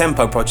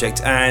down-tempo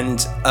project, and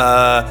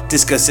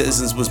Disco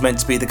Citizens was meant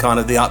to be the kind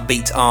of the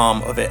upbeat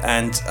arm of it.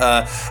 And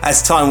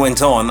as time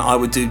went on, I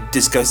would do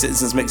Disco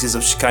Citizens mixes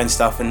of Chicane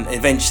stuff, and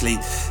eventually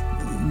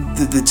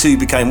the two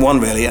became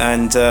one, really,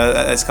 and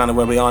that's kind of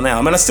where we are now.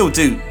 I mean, I still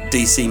do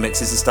DC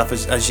mixes and stuff,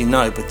 as you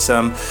know, but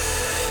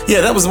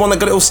yeah, that was the one that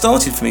got it all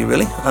started for me,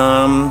 really.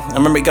 I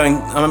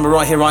remember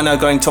Right Here, Right Now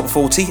going top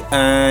 40,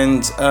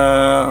 and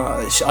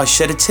I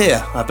shed a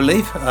tear, I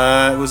believe.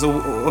 It was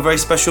a very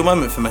special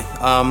moment for me.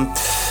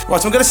 Right,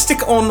 so I'm going to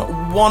stick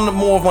on one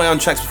more of my own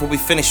tracks before we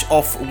finish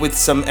off with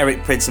some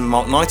Eric Prydz and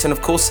Marc Knight, and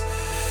of course,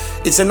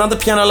 it's another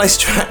piano lace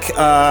track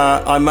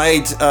I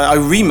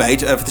remade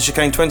for the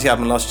Chicane 20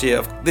 album last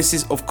year. This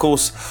is, of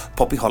course,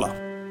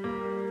 Poppiholla.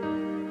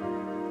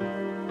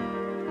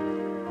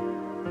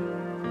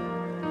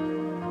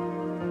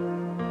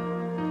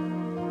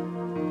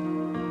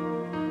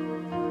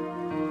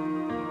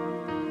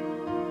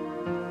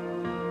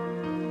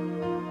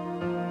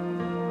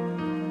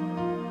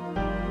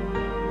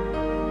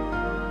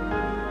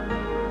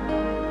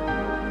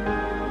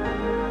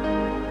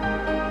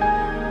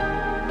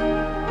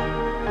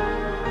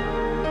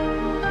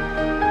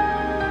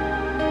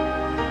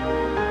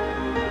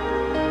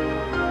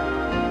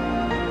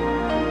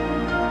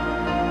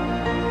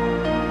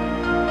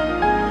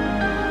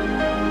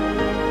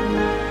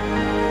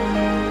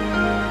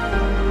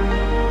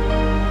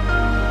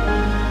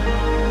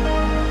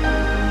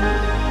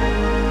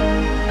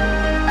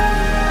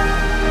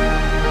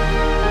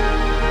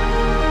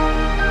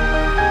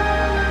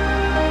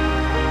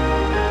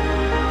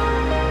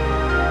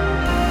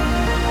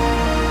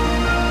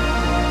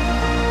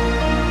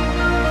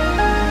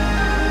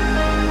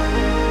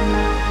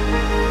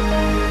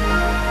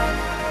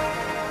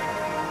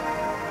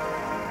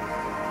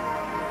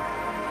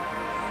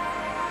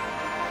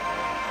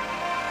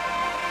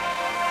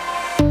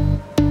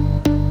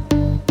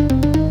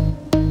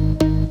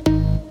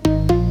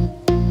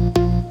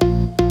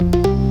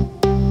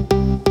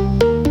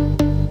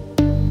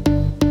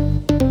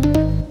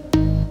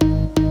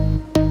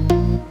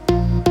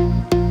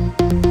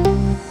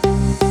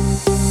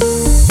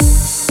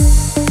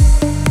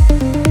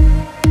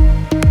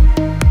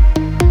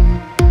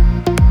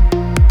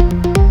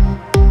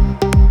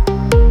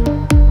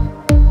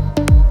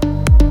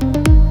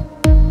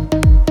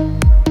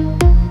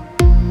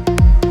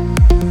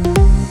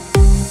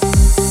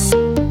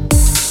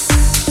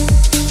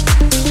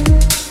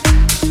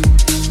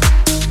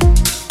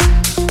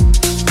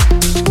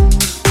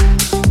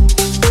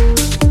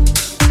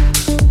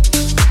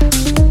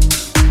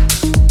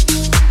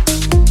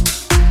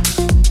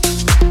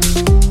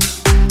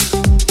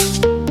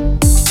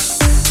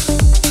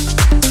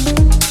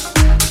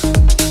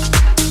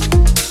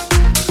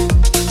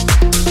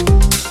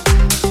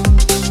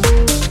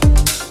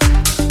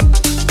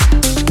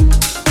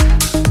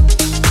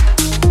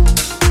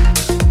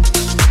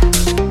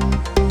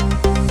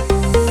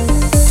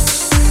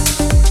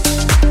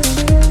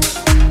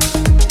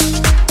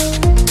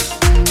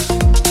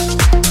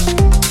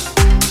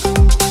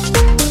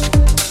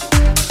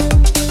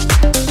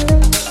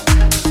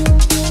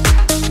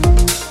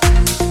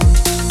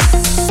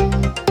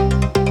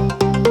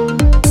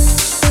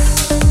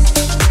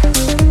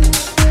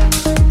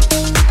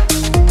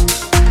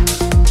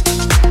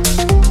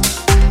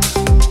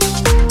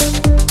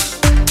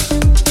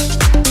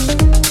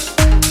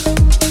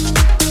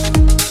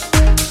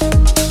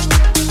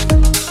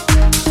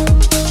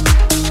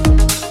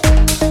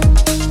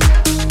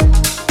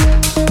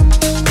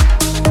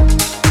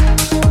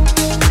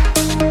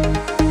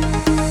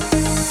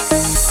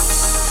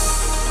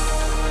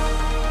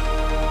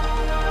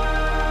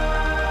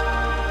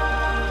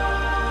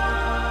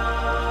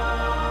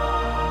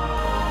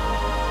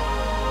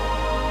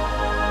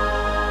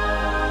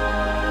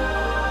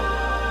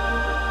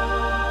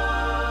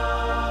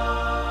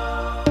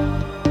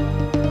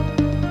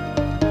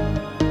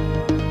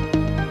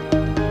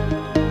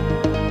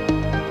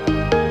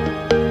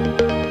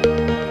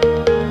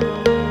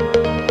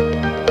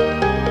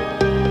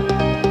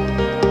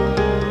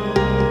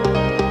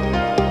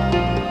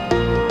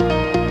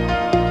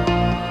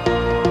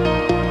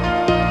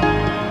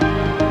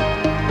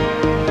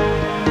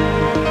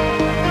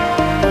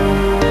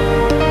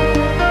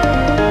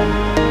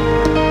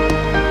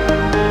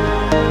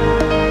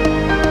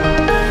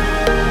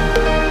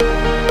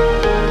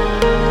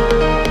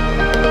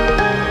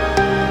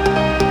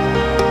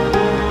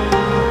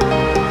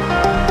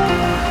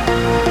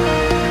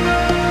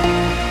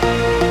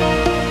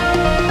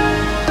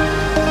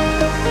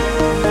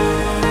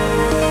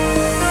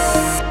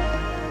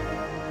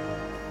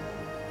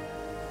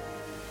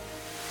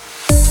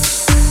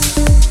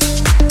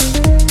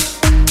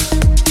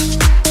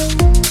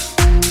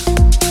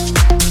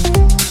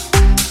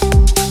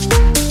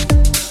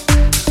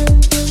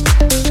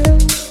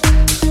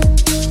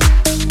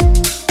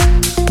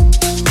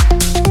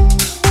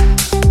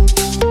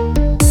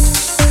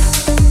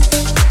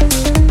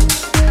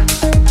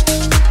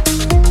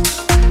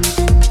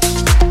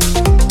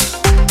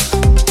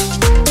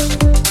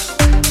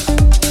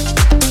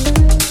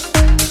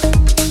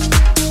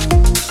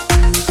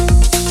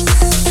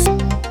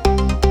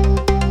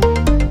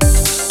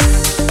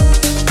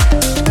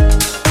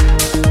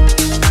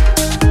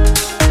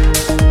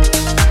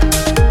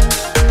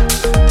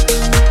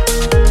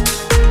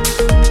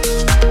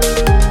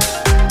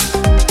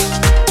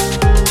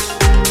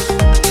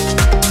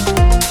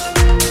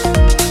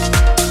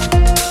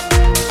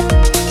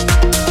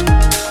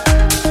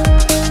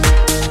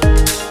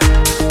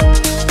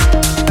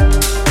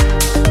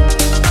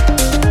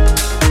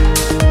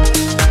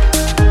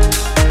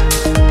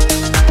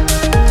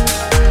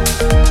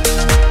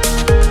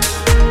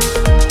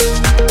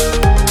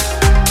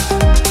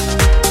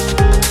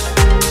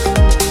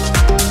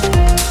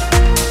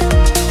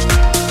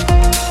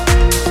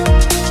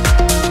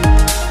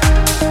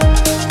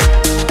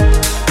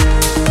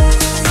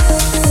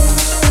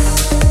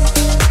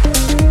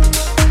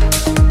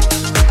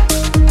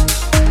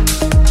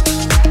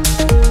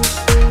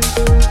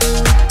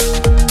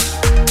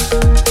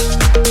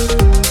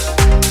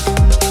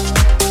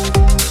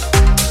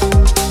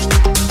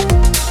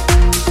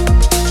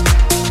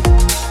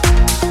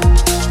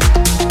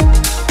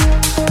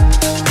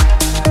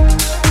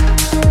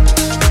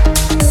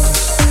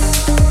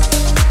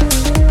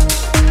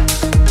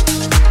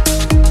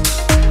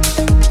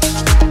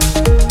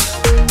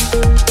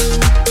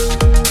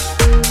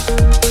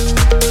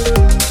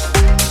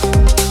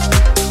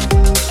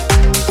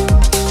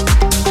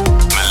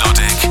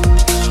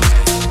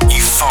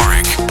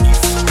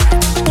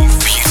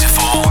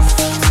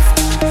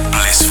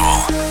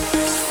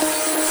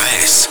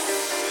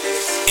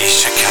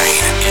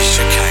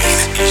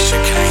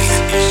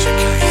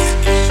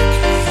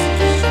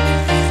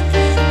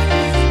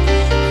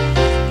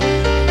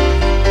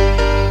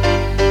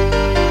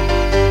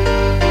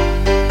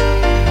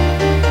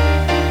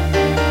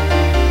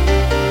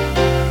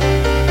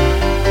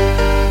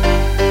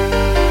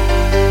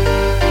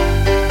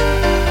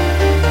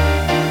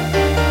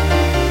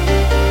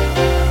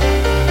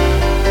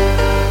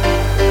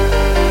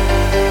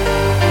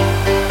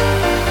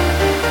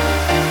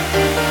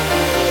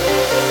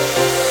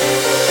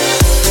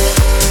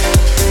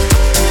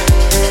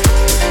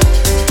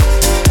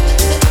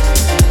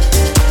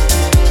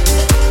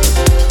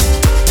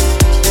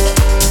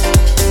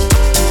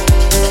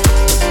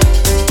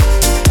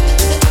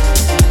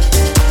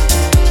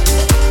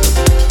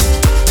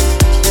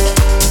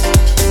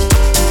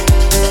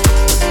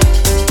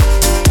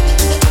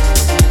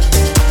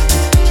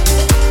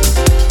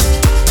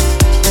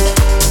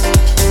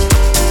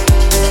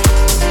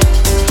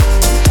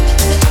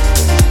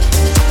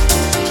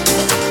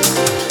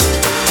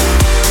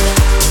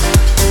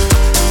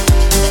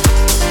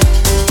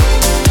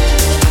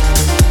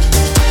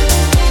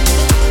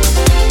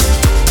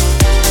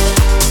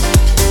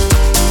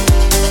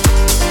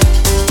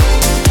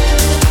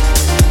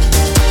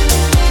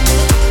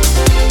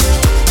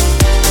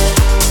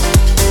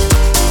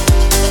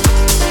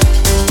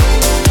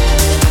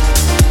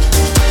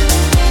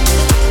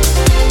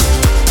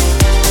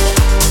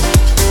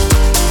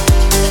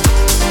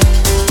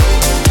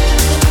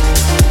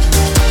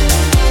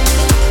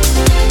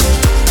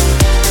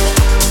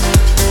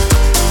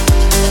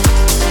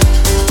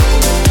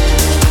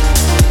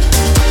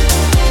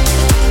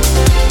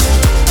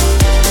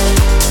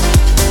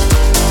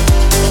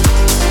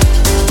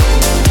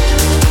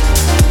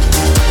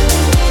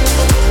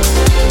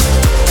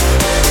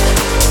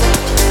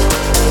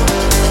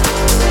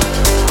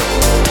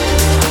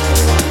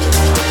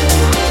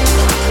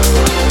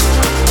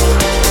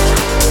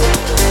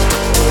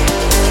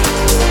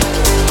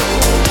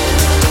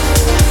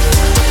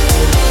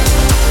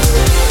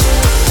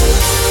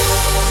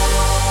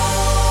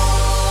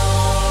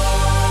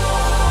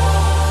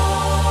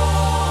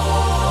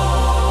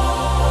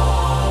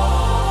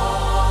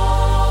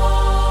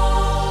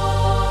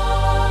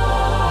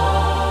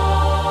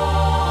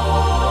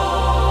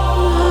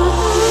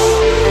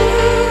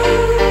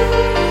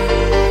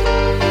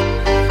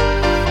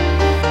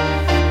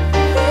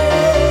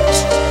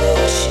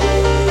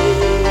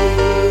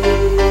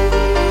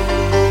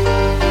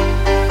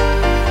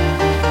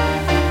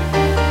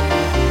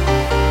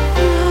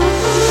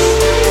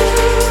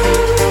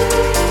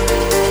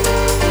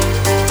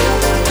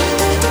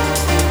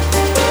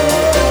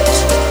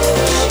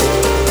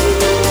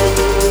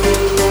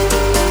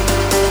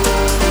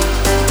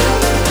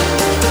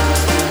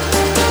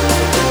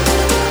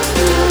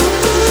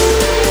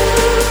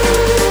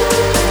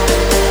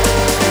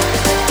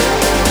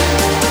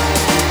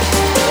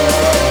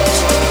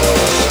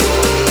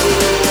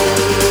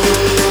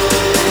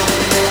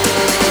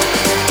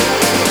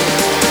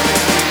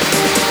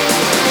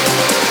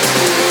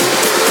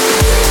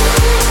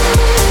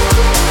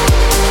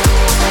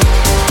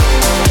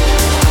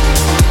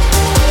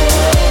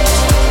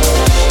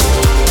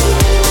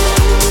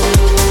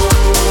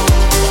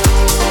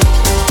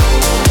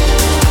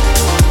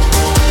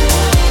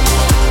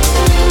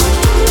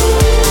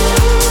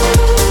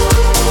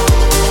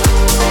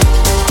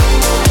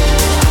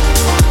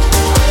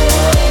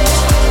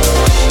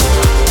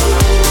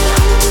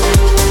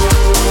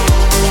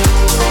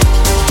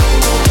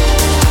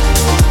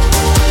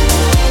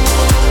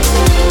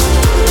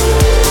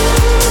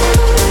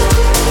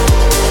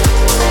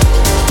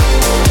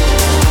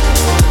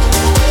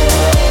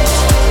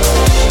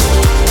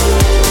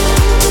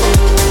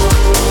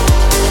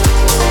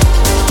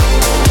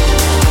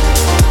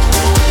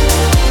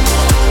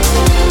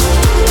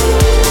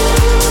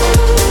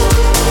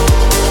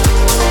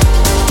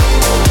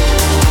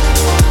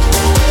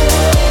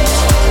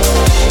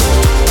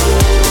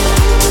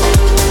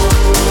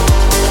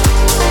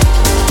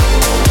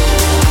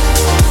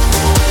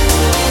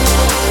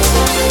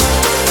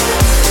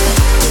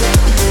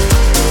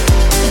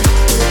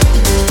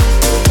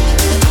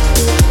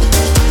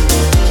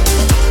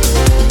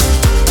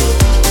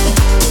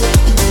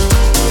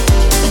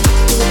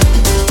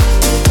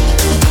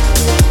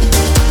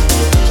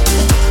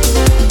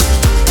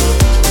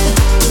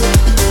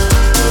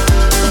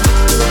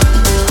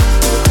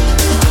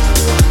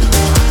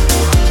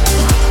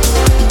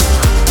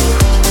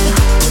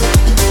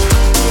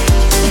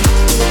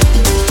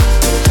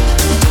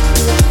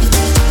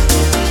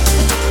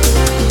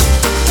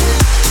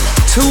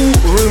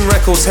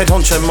 Records head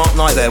honcho Marc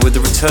Knight there with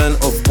the return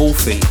of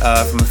Wolfy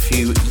from a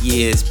few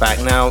years back.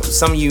 Now,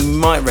 some of you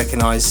might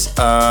recognise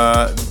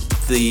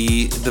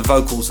the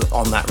vocals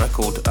on that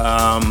record,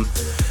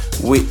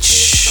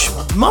 which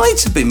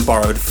might have been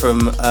borrowed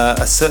from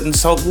a certain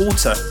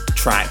Saltwater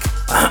track.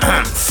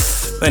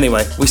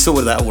 Anyway, we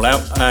sorted that all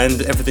out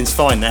and everything's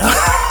fine now.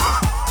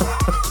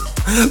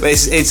 But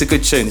it's a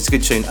good tune. It's a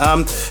good tune.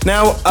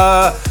 Now,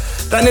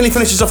 That nearly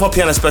finishes off our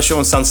piano special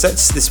on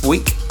Sunsets this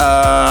week.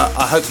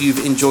 I hope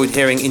you've enjoyed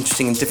hearing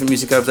interesting and different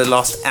music over the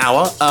last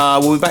hour.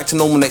 We'll be back to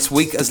normal next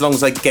week as long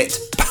as I get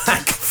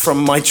back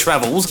from my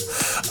travels.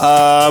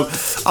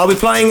 I'll be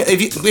playing,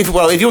 if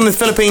you're in the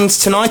Philippines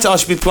tonight, I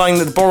should be playing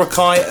at the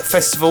Boracay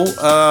Festival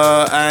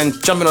and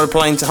jumping on a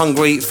plane to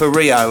Hungary for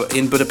Rio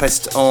in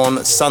Budapest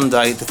on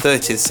Sunday the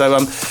 30th. So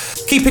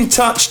keep in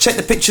touch, check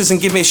the pictures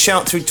and give me a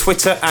shout through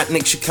Twitter at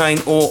Nick Chicane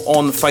or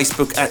on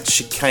Facebook at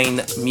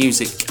Chicane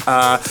Music.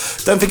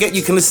 Don't forget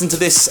you can listen to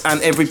this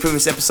and every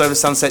previous episode of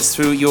Sunsets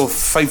through your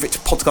favourite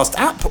podcast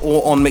app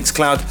or on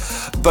Mixcloud,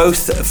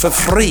 both for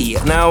free.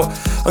 Now,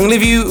 I'm going to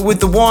leave you with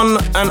the one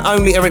and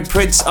only Eric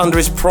Prydz under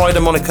his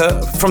Pryda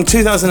moniker. From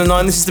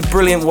 2009, this is the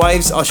Brilliant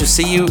Waves. I shall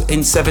see you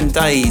in 7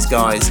 days,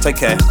 guys. Take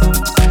care.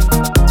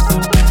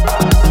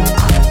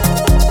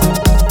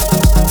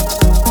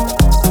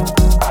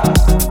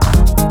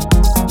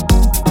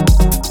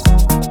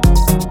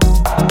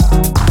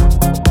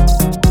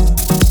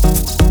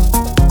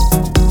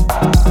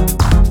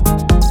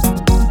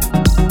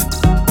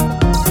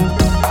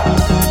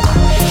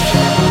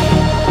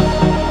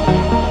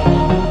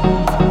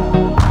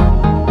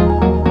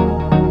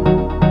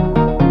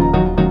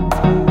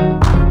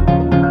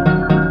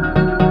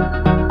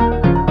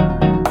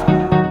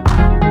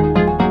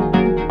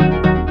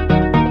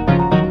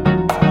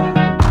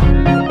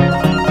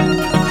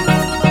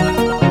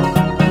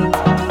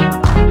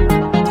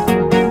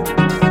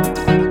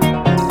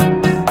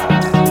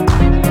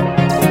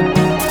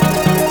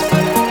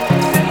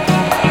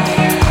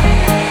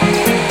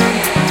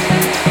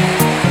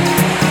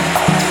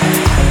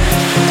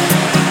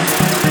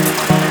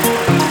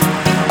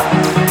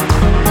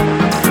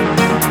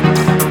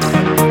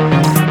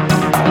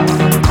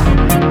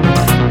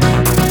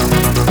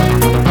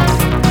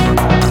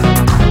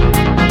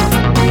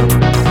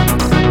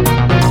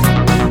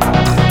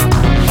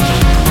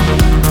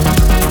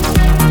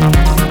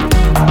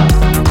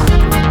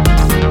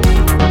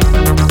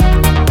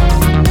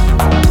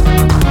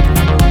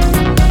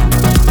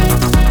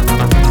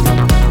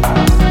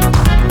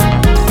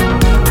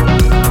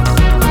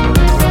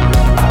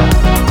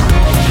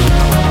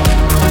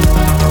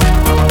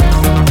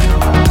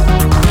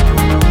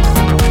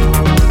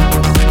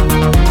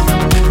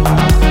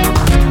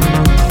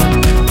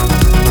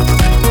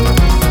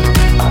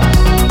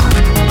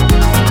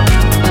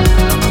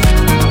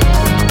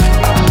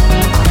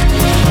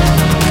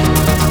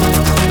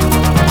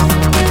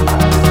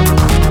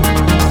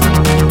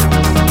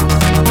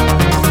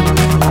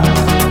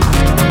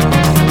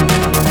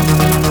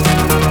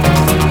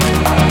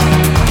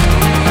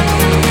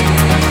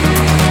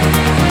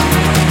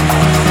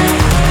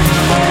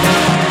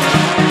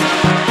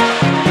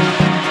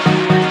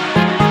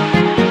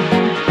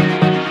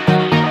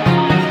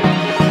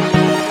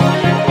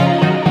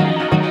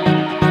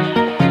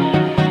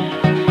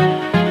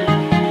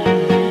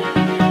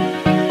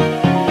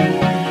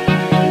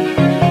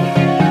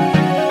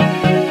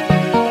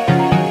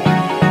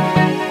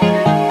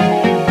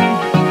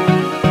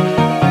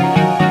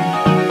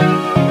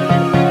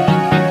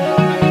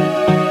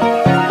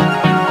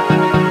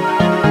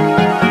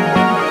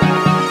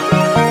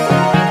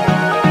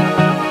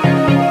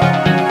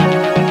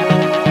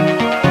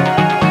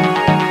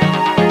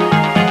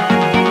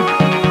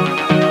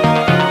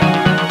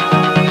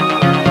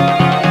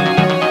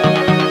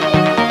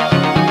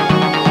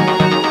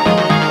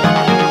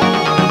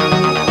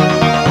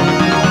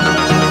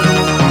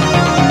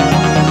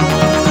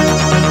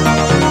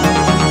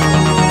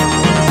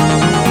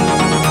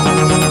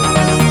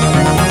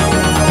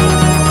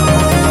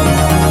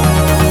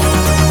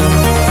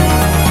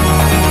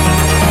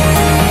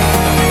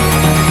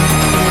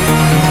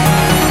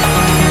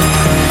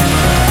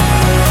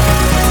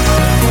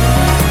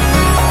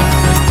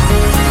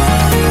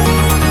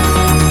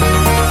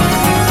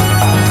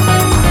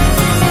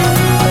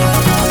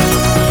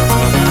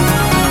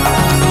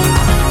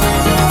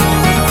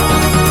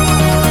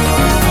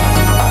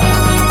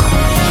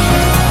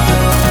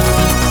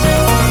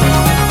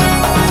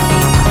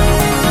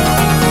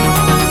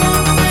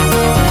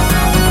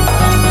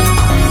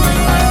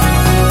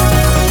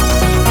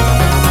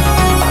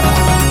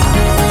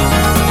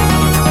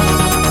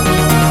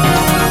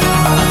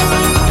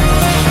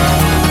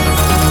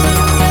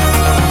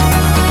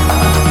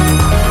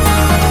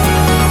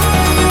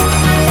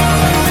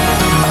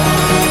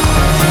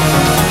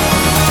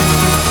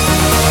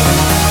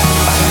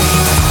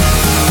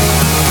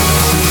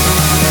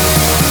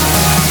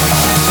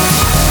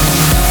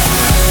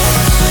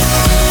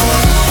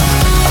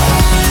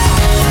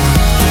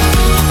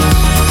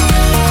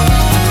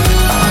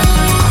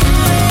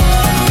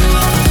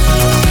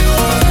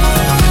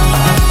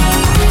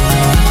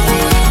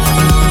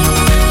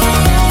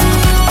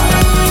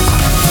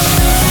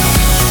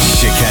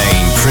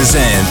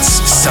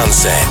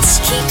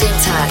 Sunsets. Keep in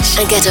touch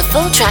and get a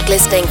full track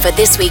listing for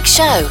this week's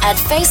show at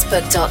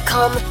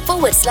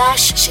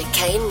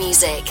facebook.com/Chicane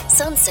Music.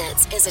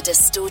 Sunsets is a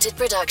Distorted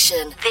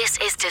production. This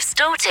is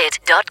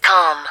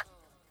distorted.com.